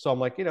Schwarzenegger. So I'm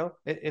like,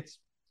 it's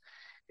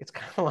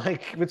kind of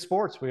like with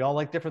sports. We all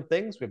like different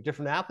things. We have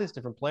different athletes,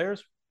 different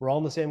players. We're all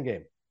in the same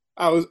game.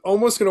 I was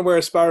almost going to wear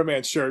a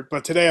Spider-Man shirt,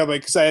 but today I'm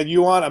like, because I had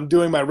you on, I'm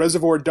doing my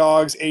Reservoir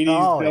Dogs 80s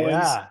Oh villains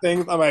yeah.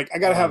 thing. I'm like, I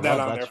got Oh, to I have that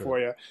love on that there for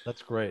shirt. you.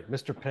 That's great.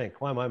 Mr.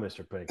 Pink. Why am I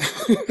Mr. Pink?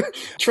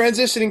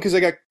 Transitioning, because I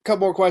got a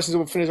couple more questions, and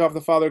we'll finish off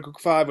the Fatherhood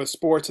 5 with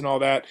sports and all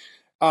that.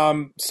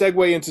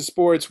 Segue into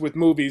sports with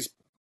movies.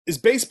 Is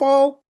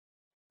baseball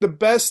the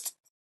best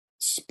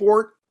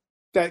sport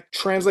that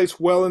translates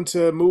well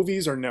into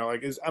movies, or no?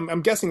 Like,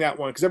 I'm guessing that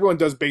one because everyone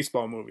does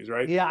baseball movies,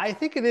 right? Yeah, I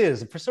think it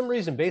is. For some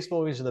reason, baseball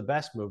movies are the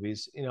best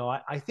movies.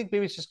 I think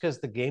maybe it's just because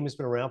the game has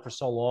been around for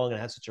so long and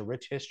has such a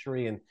rich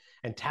history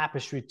and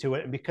tapestry to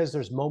it, and because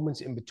there's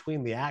moments in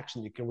between the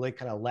action, you can really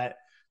kind of let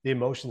the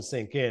emotions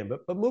sink in.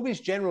 But movies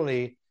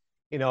generally,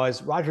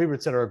 as Roger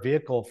Ebert said, are a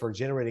vehicle for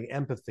generating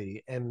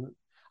empathy, and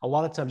a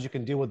lot of times you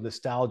can deal with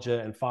nostalgia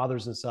and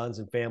fathers and sons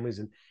and families,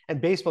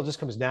 and baseball just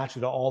comes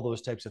naturally to all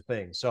those types of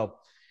things. So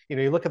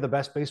you look at the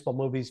best baseball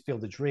movies,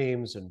 Field of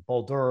Dreams and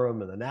Bull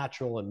Durham and The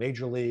Natural and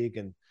Major League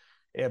and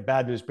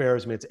Bad News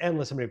Bears. I mean, it's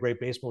endless how many great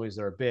baseball movies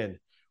there have been.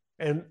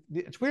 And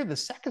it's weird. The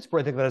second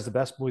sport I think that has the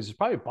best movies is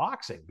probably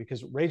boxing,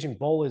 because Raging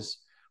Bull is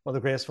one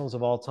of the greatest films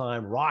of all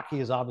time.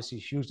 Rocky is obviously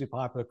hugely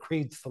popular.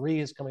 Creed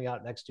 3 is coming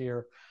out next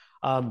year.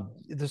 So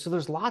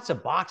there's lots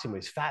of boxing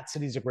movies. Fat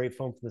City is a great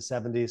film from the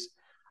 70s.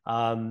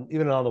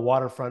 Even on the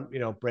waterfront,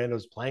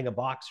 Brando's playing a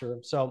boxer.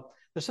 So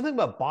there's something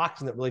about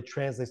boxing that really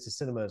translates to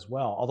cinema as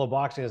well. Although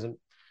boxing isn't,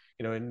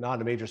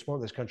 not a major sport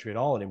in this country at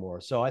all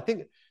anymore. So I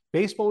think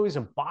baseball movies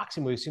and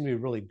boxing movies seem to be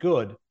really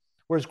good.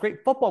 Whereas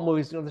great football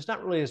movies, there's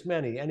not really as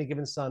many. Any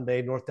Given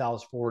Sunday, North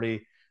Dallas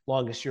 40,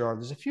 Longest Yard.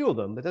 There's a few of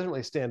them that doesn't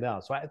really stand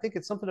out. So I think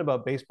it's something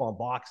about baseball and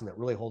boxing that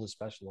really holds a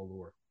special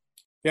allure.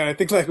 Yeah, and I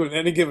think like with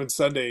any given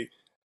Sunday,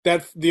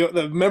 that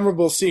the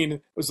memorable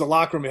scene was the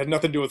locker room. It had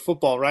nothing to do with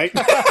football, right?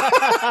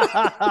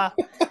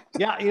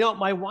 Yeah,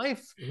 my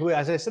wife, who,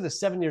 as I said, is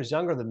 7 years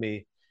younger than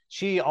me,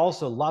 she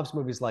also loves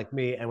movies like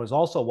me and was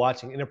also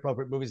watching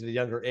inappropriate movies at a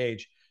younger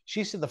age.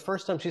 She said the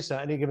first time she saw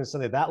Any Given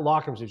Sunday, that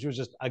locker room, she was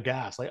just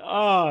aghast, like,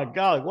 oh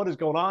God, what is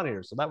going on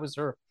here? So that was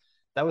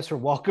her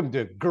welcome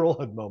to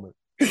girlhood moment.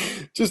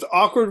 Just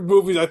awkward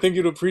movies. I think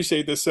you'd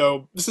appreciate this.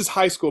 So this is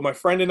high school. My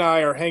friend and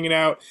I are hanging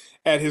out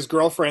at his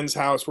girlfriend's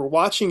house. We're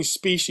watching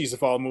Species, a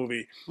fall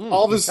movie.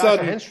 All of a Natasha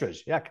sudden,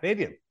 Henstridge, yeah,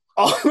 Canadian.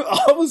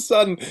 all of a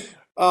sudden,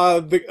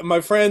 my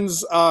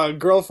friend's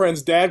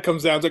girlfriend's dad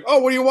comes down. It's like, oh,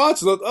 what are you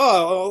watching? Like,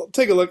 oh, I'll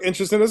take a look.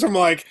 Interested in this? I'm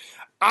like,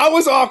 I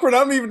was awkward.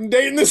 I'm even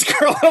dating this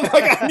girl. I'm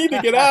like, I need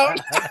to get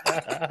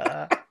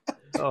out.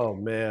 Oh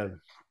man.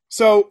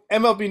 So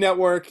MLB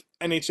Network,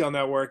 NHL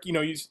Network,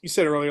 you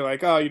said earlier,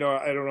 like, oh, I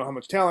don't know how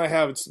much talent I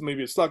have.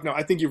 Maybe it's luck. No,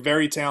 I think you're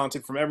very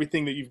talented from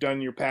everything that you've done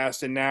in your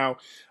past and now,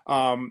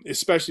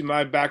 especially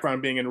my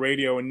background being in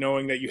radio and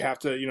knowing that you have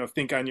to,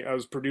 think on. I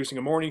was producing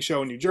a morning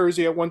show in New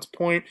Jersey at one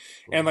point,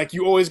 and like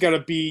you always got to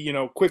be,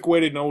 quick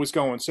witted and always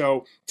going.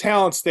 So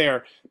talent's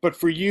there. But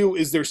for you,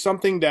 is there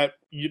something that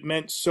you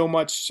meant so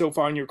much so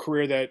far in your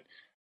career that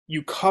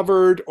you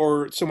covered,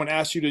 or someone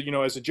asked you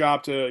to, as a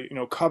job to,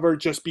 cover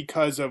just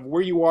because of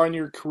where you are in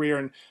your career,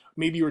 and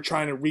maybe you were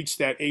trying to reach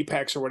that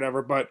apex or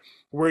whatever, but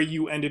where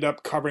you ended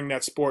up covering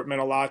that sport meant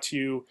a lot to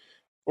you,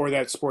 or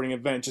that sporting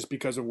event, just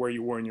because of where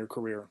you were in your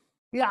career?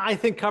 Yeah, I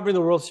think covering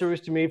the World Series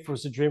to me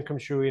was a dream come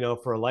true.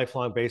 For a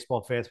lifelong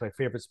baseball fan, it's my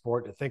favorite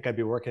sport. To think I'd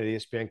be working at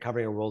ESPN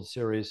covering a World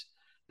Series,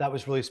 that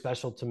was really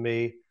special to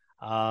me.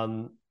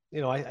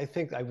 I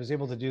think I was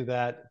able to do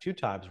that 2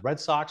 times. Red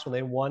Sox when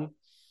they won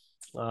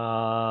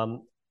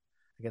um,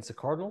 against the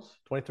Cardinals,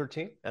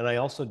 2013, and I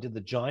also did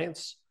the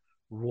Giants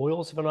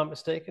Royals, if I'm not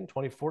mistaken,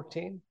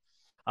 2014.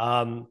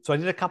 So I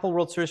did a couple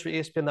World Series for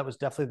ESPN. That was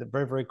definitely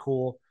very, very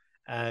cool.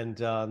 And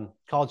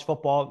college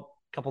football,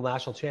 a couple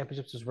national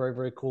championships was very,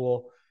 very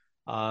cool.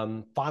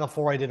 Final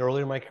Four I did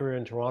earlier in my career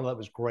in Toronto. That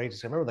was great.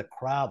 I remember the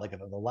crowd, like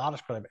the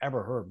loudest crowd I've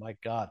ever heard. My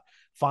God.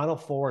 Final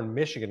Four in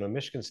Michigan, when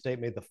Michigan State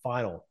made the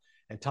final.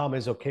 And Tom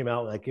Izzo came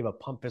out and like gave a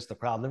pump fist to the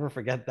crowd. I'll never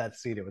forget that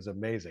scene. It was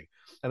amazing.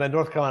 And then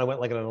North Carolina went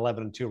like an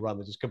 11-2 run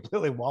that just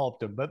completely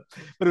walloped him. But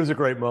it was a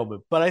great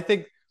moment. But I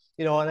think,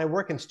 and I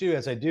work in studio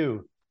as I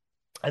do.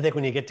 I think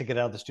when you get out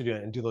of the studio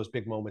and do those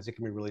big moments, it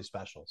can be really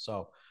special.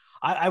 So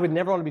I would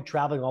never want to be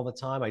traveling all the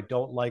time. I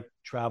don't like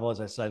travel,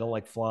 as I said. I don't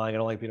like flying. I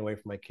don't like being away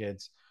from my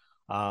kids.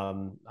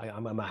 I'm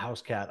a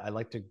house cat. I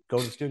like to go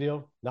to the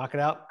studio, knock it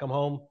out, come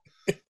home,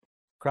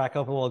 crack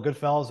open a little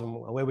Goodfellas,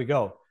 and away we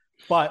go.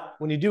 But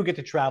when you do get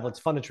to travel, it's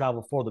fun to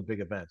travel for the big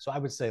events. So I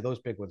would say those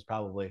big ones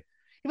probably.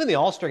 Even the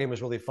All-Star game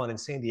was really fun in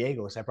San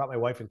Diego. So I brought my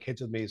wife and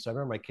kids with me. So I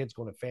remember my kids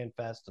going to Fan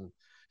Fest and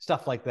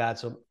stuff like that.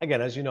 So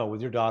again, as you know,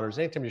 with your daughters,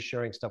 anytime you're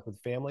sharing stuff with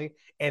family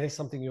and it's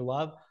something you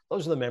love,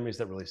 those are the memories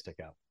that really stick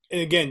out. And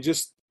again,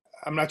 just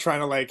I'm not trying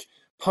to like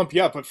pump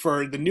you up, but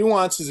for the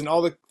nuances and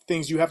all the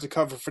things you have to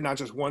cover for not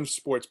just one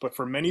sports, but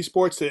for many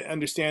sports that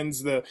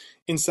understands the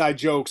inside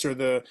jokes or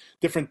the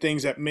different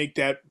things that make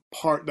that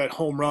part, that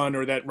home run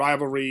or that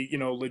rivalry,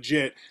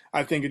 legit.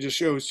 I think it just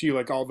shows to you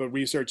like all the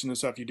research and the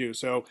stuff you do.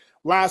 So Yeah, thanks,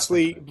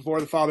 lastly, man. before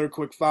the Father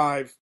Quick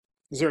Five,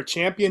 is there a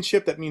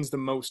championship that means the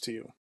most to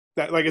you?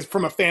 That like it's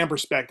from a fan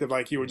perspective,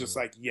 like you were just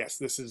Mm. like, yes,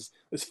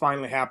 this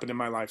finally happened in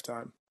my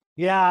lifetime.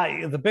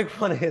 Yeah, the big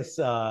one is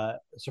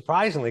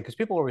surprisingly because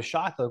people were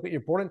shocked. Like,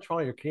 you're born in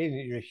Toronto, you're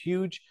Canadian, you're a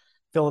huge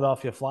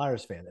Philadelphia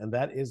Flyers fan, and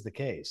that is the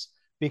case.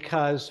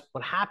 Because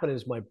what happened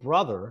is my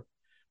brother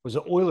was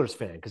an Oilers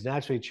fan because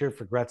naturally he cheered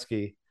for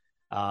Gretzky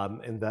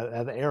in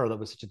that era that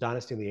was such a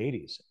dynasty in the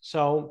 '80s.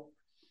 So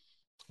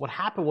what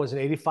happened was in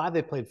 '85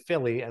 they played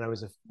Philly, and I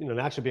was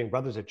naturally being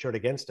brothers, I cheered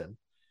against him.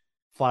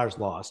 Flyers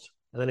lost,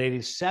 and then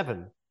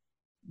 '87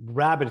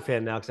 rabid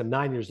fan now because I'm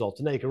 9 years old.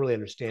 So now you can really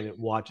understand it,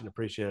 watch and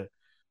appreciate it.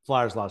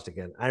 Flyers lost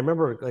again. I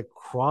remember like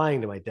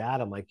crying to my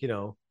dad. I'm like,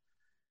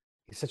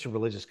 he's such a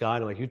religious guy.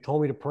 And I'm like, you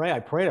told me to pray. I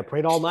prayed. I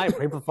prayed all night. I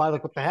prayed for the Flyers.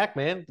 Like, what the heck,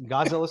 man?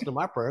 God's not listening to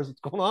my prayers. What's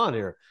going on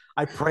here?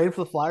 I prayed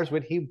for the Flyers,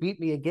 but he beat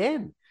me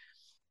again.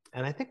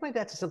 And I think my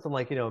dad said something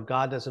like,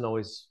 God doesn't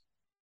always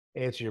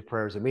answer your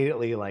prayers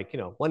immediately. Like,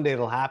 one day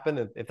it'll happen.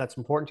 And if that's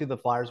important to you, the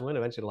Flyers win.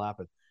 Eventually it'll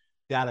happen.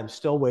 Dad, I'm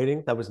still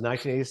waiting. That was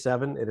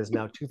 1987. It is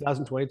now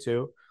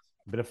 2022.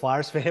 I've been a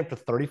Flyers fan for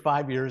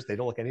 35 years. They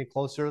don't look any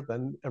closer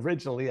than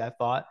originally I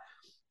thought.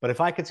 But if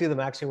I could see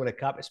them actually win a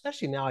cup,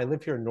 especially now, I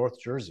live here in North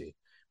Jersey,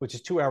 which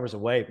is 2 hours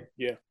away.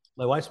 Yeah.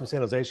 My wife's from San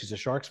Jose. She's a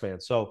Sharks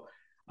fan. So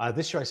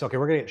this year I said, okay,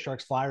 we're going to get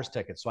Sharks Flyers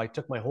tickets. So I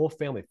took my whole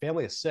family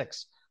of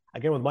six.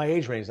 Again, with my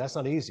age range, that's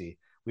not easy.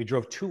 We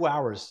drove 2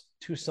 hours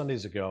 2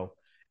 Sundays ago,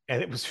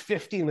 and it was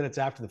 15 minutes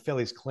after the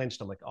Phillies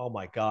clinched. I'm like, oh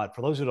my God.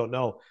 For those who don't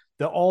know,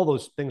 all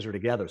those things are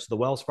together. So the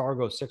Wells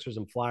Fargo, Sixers,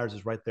 and Flyers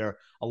is right there,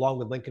 along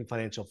with Lincoln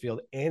Financial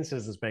Field and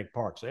Citizens Bank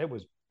Park. So it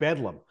was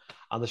bedlam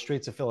on the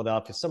streets of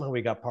Philadelphia. Somehow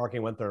we got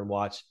parking, went there and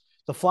watched.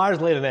 The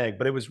Flyers laid an egg,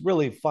 but it was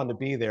really fun to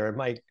be there. And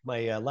my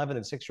 11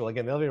 and 6-year-old,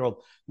 again, the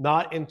 11-year-old,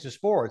 not into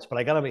sports, but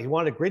I got him. He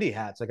wanted a Gritty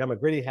hat, so I got him a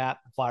Gritty hat,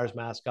 the Flyers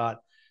mascot,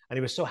 and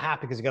he was so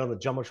happy because he got on the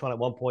jumbotron at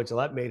one point, so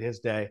that made his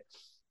day.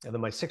 And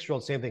then my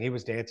 6-year-old, same thing. He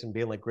was dancing,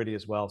 being like Gritty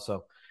as well.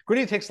 So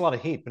Gritty takes a lot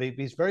of heat, but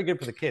he's very good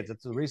for the kids.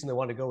 That's the reason they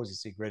wanted to go was to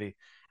see Gritty.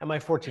 And my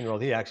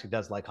 14-year-old, he actually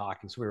does like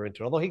hockey, so we were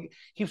into it. Although he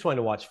keeps wanting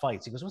to watch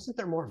fights. He goes, "Wasn't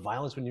there more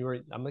violence when you were?"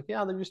 I'm like,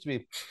 "Yeah, there used to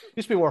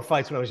be more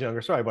fights when I was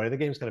younger." Sorry, buddy, the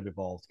game's kind of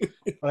evolved.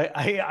 But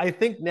I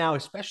think now,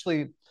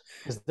 especially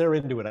because they're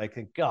into it, I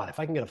think, God, if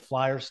I can get a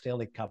Flyers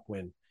Stanley Cup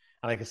win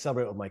and I can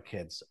celebrate with my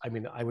kids, I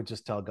mean, I would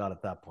just tell God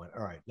at that point,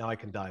 all right, now I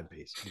can die in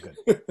peace. I'm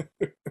good.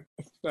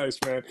 Nice,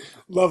 man.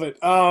 Love it.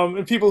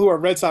 And people who are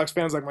Red Sox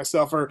fans like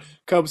myself or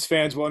Cubs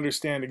fans will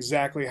understand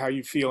exactly how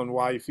you feel and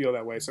why you feel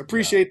that way. So Yeah.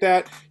 appreciate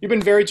that. You've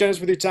been very generous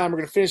with your time. We're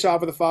going to finish off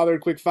with a father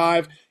quick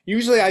five.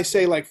 Usually I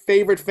say like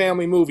favorite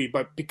family movie,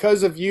 but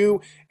because of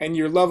you and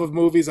your love of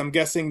movies, I'm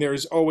guessing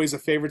there's always a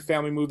favorite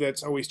family movie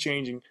that's always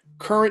changing.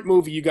 Current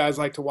movie you guys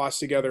like to watch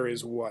together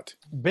is what?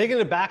 Big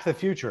into Back to the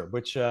Future,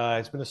 which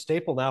has been a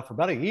staple now for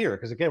about a year.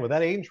 Because again, with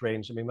that age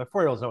range, I mean, my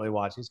 4-year-old's not really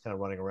watching; he's kind of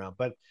running around.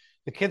 But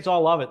the kids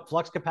all love it.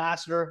 Flux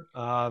capacitor,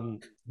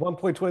 1.21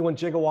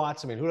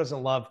 gigawatts. I mean, who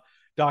doesn't love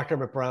Dr.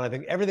 McBrown? I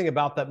think everything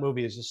about that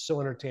movie is just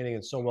so entertaining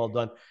and so well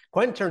done.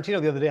 Quentin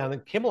Tarantino the other day, I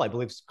think Kimmel, I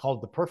believe, called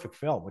it the perfect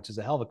film, which is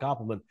a hell of a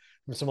compliment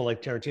from someone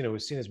like Tarantino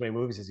who's seen as many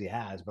movies as he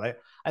has. But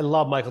I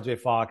love Michael J.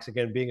 Fox.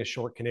 Again, being a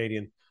short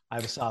Canadian, I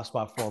have a soft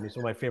spot for him. He's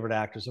one of my favorite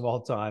actors of all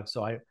time.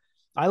 So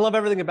I love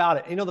everything about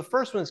it. The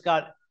first one, it's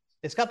got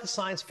the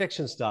science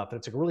fiction stuff, and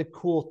it's a really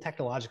cool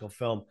technological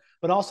film,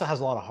 but also has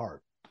a lot of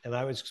heart. And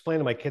I was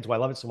explaining to my kids why I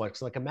love it so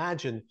much. Like,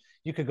 imagine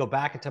you could go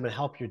back in time and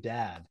help your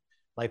dad,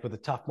 like with a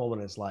tough moment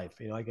in his life.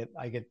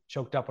 I get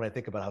choked up when I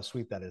think about how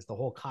sweet that is. The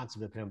whole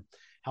concept of him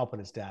helping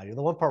his dad.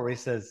 The one part where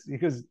he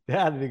goes,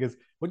 "Dad," and he goes,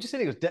 "What'd you say?"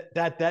 And he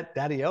goes,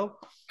 Daddy-o.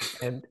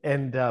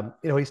 And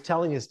he's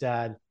telling his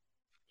dad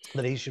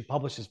that he should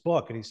publish his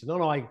book. And he said,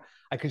 no, I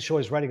could show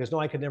his writing. He goes, no,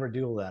 I could never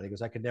do that. He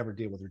goes, I could never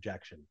deal with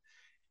rejection.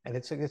 And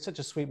it's such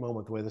a sweet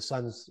moment the way the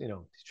son's, he's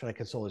trying to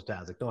console his dad.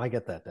 He's like, no, I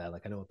get that, Dad.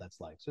 Like, I know what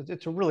that's like. So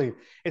it's a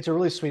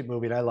really sweet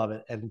movie, and I love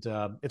it. And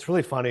it's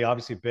really funny.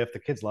 Obviously, Biff, the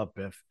kids love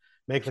Biff.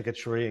 Make like a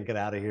tree and get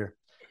out of here.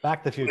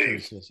 Back to the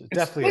Future is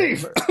definitely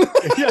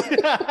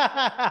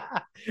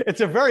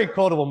it's a very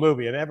quotable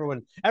movie, and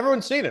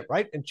everyone's seen it,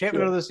 right?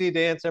 Enchantment of the Sea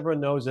Dance, everyone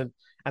knows it.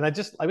 And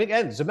I mean,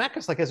 again,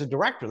 Zemeckis, like as a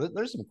director,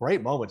 there's some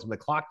great moments in the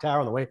clock tower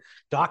and the way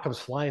Doc comes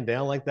flying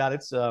down like that.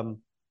 It's a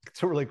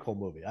really cool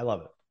movie. I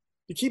love it.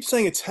 You keep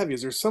saying it's heavy.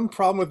 Is there some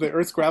problem with the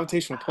Earth's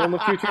gravitational pull in the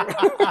future?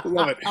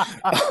 Love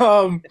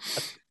it.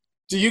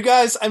 Do you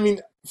guys, I mean,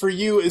 for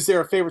you, is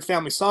there a favorite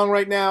family song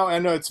right now? I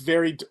know it's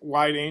very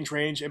wide age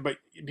range, but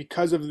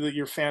because of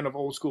your fan of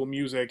old school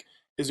music,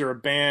 is there a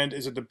band?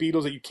 Is it the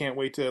Beatles that you can't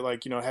wait to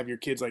have your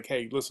kids like,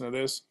 hey, listen to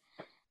this?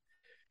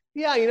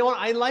 Yeah, you know what?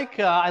 I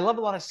love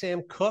a lot of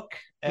Sam Cooke,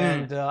 Mm.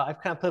 and I've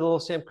kind of played a little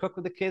Sam Cooke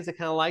with the kids. They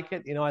kind of like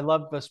it. I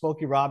love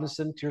Smokey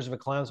Robinson. Tears of a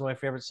Clown is one of my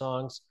favorite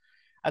songs.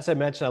 as I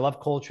mentioned, I love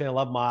Coltrane, I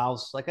love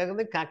Miles. Like I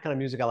think that kind of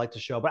music I like to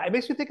show. But it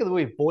makes me think of the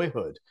movie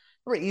Boyhood.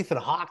 Remember Ethan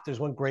Hawke? There's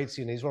one great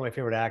scene. He's one of my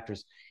favorite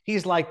actors.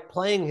 He's like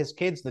playing his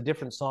kids the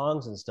different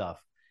songs and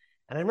stuff.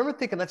 And I remember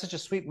thinking that's such a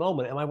sweet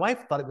moment. And my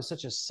wife thought it was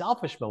such a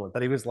selfish moment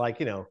that he was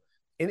like,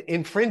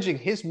 infringing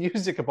his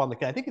music upon the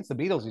kid. I think it's the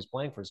Beatles he's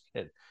playing for his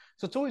kid.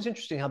 So it's always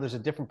interesting how there's a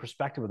different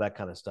perspective of that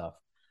kind of stuff.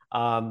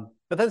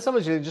 But then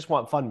sometimes they just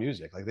want fun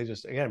music. Like they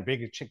just, again,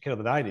 big kid of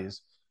the 90s.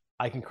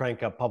 I can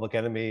crank up Public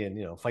Enemy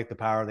and, Fight the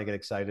Power and they get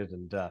excited.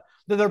 And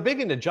they're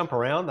big into Jump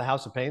Around, the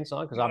House of Pain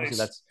song, because obviously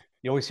that's,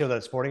 you always hear that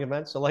at sporting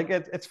events. So like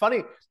it's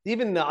funny.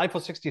 Even the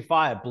Eiffel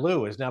 65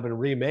 Blue has now been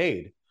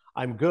remade.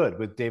 I'm Good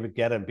with David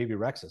Guetta and BB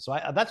Rexha. So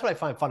that's what I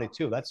find funny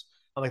too.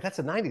 I'm like, that's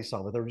a 90s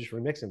song, but they're just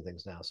remixing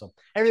things now. So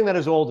everything that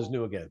is old is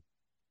new again.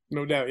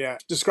 No doubt, yeah.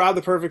 Describe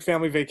the perfect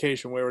family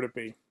vacation. Where would it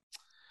be?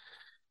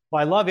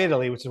 Well, I love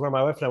Italy, which is where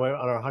my wife and I went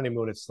on our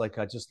honeymoon. It's like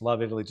I just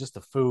love Italy. Just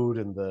the food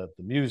and the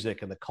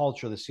music and the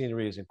culture, the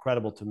scenery is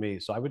incredible to me.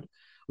 So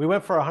we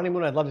went for our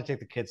honeymoon. I'd love to take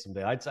the kids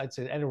someday. I'd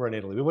say anywhere in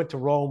Italy. We went to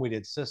Rome. We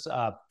did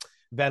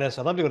Venice.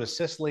 I'd love to go to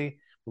Sicily.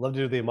 I'd love to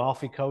do the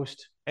Amalfi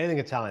Coast. Anything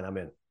Italian, I'm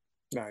in.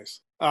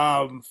 Nice.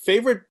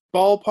 Favorite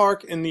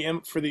ballpark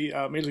for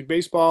the Major League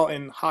Baseball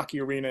and hockey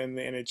arena in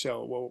the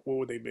NHL? What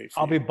would they be?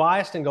 I'll be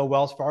biased and go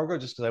Wells Fargo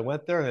just because I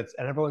went there and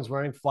everyone's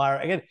wearing flyer.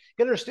 Again, you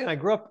gotta understand, I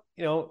grew up,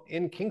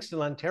 in Kingston,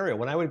 Ontario.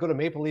 When I would go to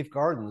Maple Leaf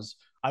Gardens,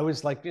 I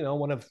was like,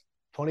 one of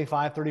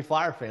 25, 30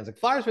 Flyer fans. Like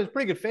Flyers fans,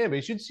 pretty good fan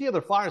base. You'd see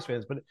other Flyers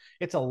fans, but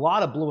it's a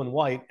lot of blue and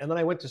white. And then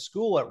I went to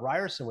school at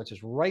Ryerson, which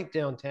is right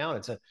downtown.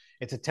 It's a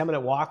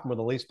 10-minute walk from where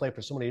the Leafs played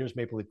for so many years,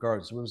 Maple Leaf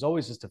Gardens. So it was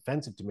always just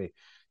offensive to me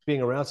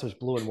being around such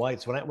blue and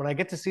white. So when I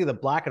get to see the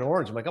black and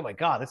orange, I'm like, oh my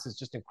God, this is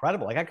just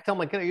incredible. Like I could tell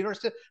my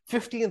kid,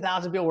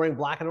 15,000 people wearing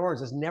black and orange.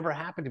 This never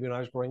happened to me when I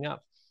was growing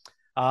up.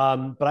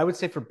 But I would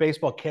say for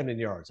baseball, Camden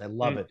Yards. I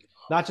love it.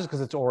 Not just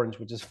because it's orange,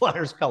 which is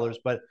Flyers colors,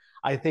 but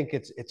I think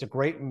it's a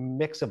great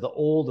mix of the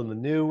old and the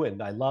new.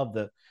 And I love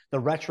the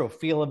retro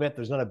feel of it.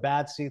 There's not a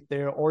bad seat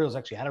there. Orioles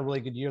actually had a really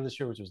good year this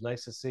year, which was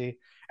nice to see.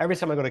 Every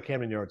time I go to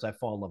Camden Yards, I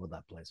fall in love with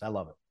that place. I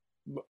love it.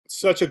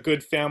 Such a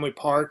good family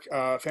park,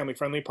 family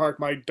friendly park.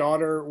 My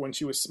daughter,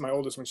 my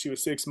oldest, when she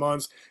was 6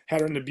 months,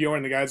 had her in the Bjorn.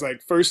 And the guy's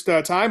like, first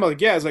time? I'm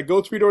like, yeah. It's like,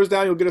 go 3 doors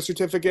down, you'll get a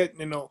certificate.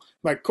 And I'm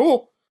like,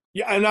 cool.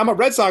 Yeah, and I'm a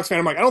Red Sox fan.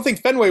 I'm like, I don't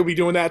think Fenway would be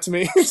doing that to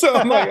me. So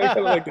I'm like, I kind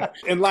of like that.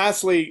 And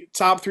lastly,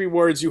 top 3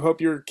 words you hope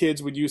your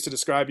kids would use to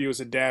describe you as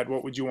a dad.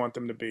 What would you want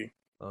them to be?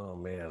 Oh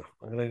man,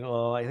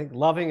 I think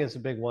loving is a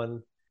big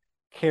one,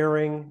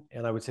 caring,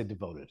 and I would say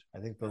devoted. I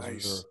think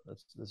those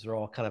are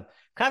all kind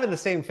of in the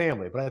same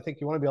family. But I think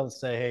you want to be able to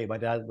say, hey, my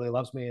dad really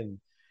loves me and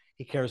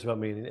he cares about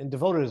me. And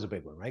devoted is a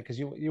big one, right? Because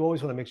you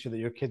always want to make sure that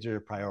your kids are your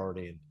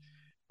priority. And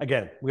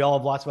again, we all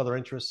have lots of other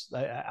interests.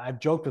 I've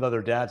joked with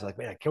other dads, like,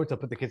 man, I can't wait to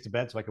put the kids to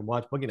bed so I can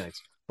watch Boogie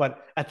Nights.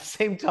 But at the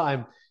same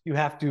time, you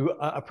have to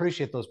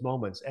appreciate those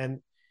moments. And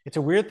it's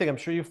a weird thing. I'm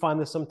sure you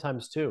find this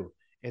sometimes too.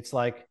 It's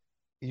like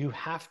you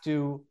have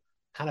to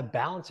kind of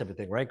balance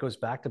everything, right? It goes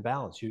back to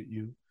balance.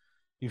 You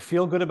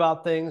feel good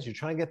about things. You're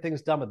trying to get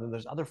things done, but then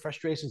there's other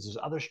frustrations. There's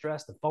other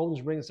stress. The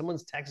phone's ringing.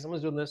 Someone's texting.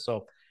 Someone's doing this.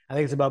 So I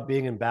think it's about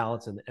being in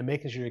balance and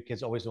making sure your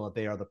kids always know that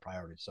they are the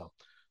priority. So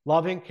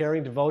loving,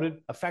 caring,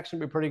 devoted, affection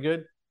would be pretty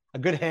good. A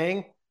good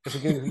hang. I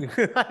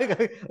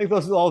think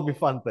those will all be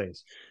fun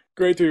things.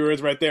 Great 3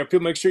 words right there.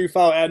 People, make sure you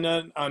follow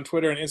Adnan on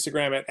Twitter and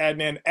Instagram at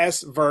Adnan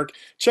S. Virk.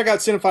 Check out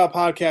Cinephile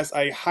Podcast.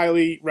 I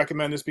highly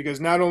recommend this because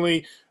not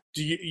only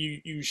do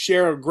you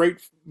share a great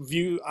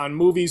view on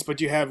movies,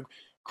 but you have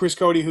Chris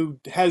Cody, who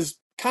has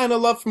kind of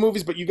love for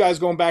movies, but you guys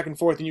going back and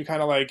forth and you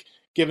kind of like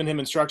giving him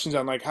instructions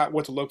on like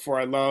what to look for.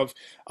 I love.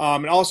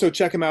 And also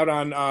check him out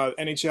on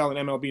NHL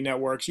and MLB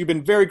networks. You've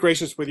been very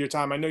gracious with your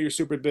time. I know you're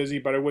super busy,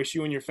 but I wish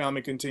you and your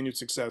family continued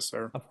success,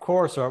 sir. Of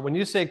course, sir. When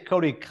you say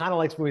Cody kind of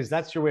likes movies,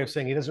 that's your way of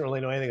saying he doesn't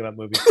really know anything about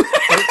movies.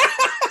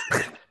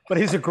 But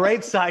he's a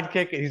great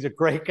sidekick. And he's a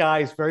great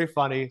guy. He's very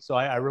funny. So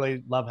I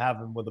really love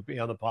having him on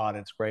the pod.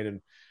 It's great.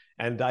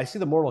 And I see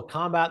the Mortal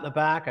Kombat in the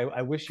back.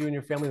 I wish you and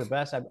your family the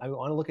best. I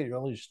want to look at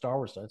your early Star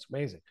Wars stuff. It's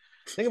amazing.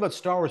 Think about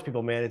Star Wars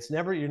people, man.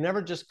 You're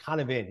never just kind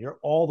of in. You're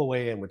all the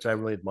way in, which I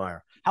really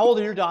admire. How old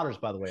are your daughters,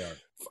 by the way,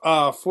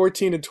 Art?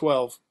 14 and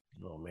 12.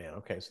 Oh man.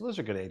 Okay. So those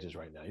are good ages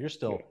right now. You're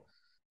still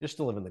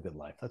living the good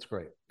life. That's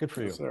great. Good for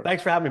you. Yes,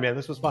 thanks for having me, man.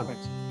 This was fun.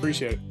 Thanks.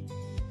 Appreciate it.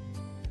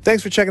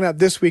 Thanks for checking out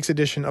this week's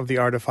edition of the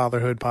Art of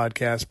Fatherhood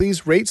podcast.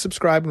 Please rate,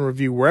 subscribe, and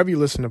review wherever you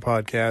listen to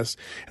podcasts.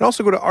 And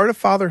also go to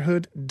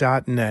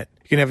artoffatherhood.net.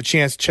 You can have a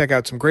chance to check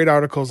out some great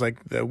articles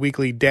like the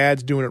weekly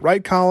Dad's Doing It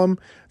Right column,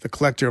 the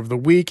Collector of the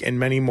Week, and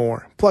many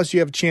more. Plus,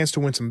 you have a chance to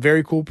win some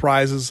very cool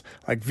prizes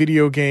like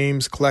video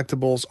games,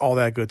 collectibles, all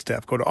that good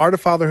stuff. Go to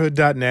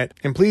artoffatherhood.net,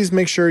 and please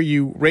make sure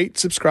you rate,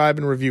 subscribe,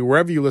 and review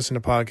wherever you listen to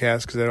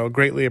podcasts, because I'll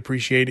greatly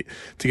appreciate it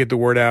to get the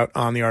word out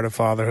on the Art of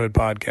Fatherhood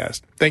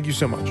podcast. Thank you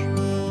so much.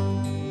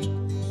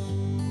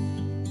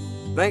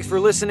 Thanks for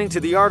listening to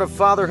the Art of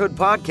Fatherhood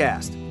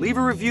podcast. Leave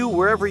a review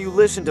wherever you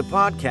listen to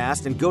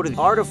podcasts and go to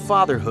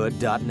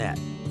artoffatherhood.net.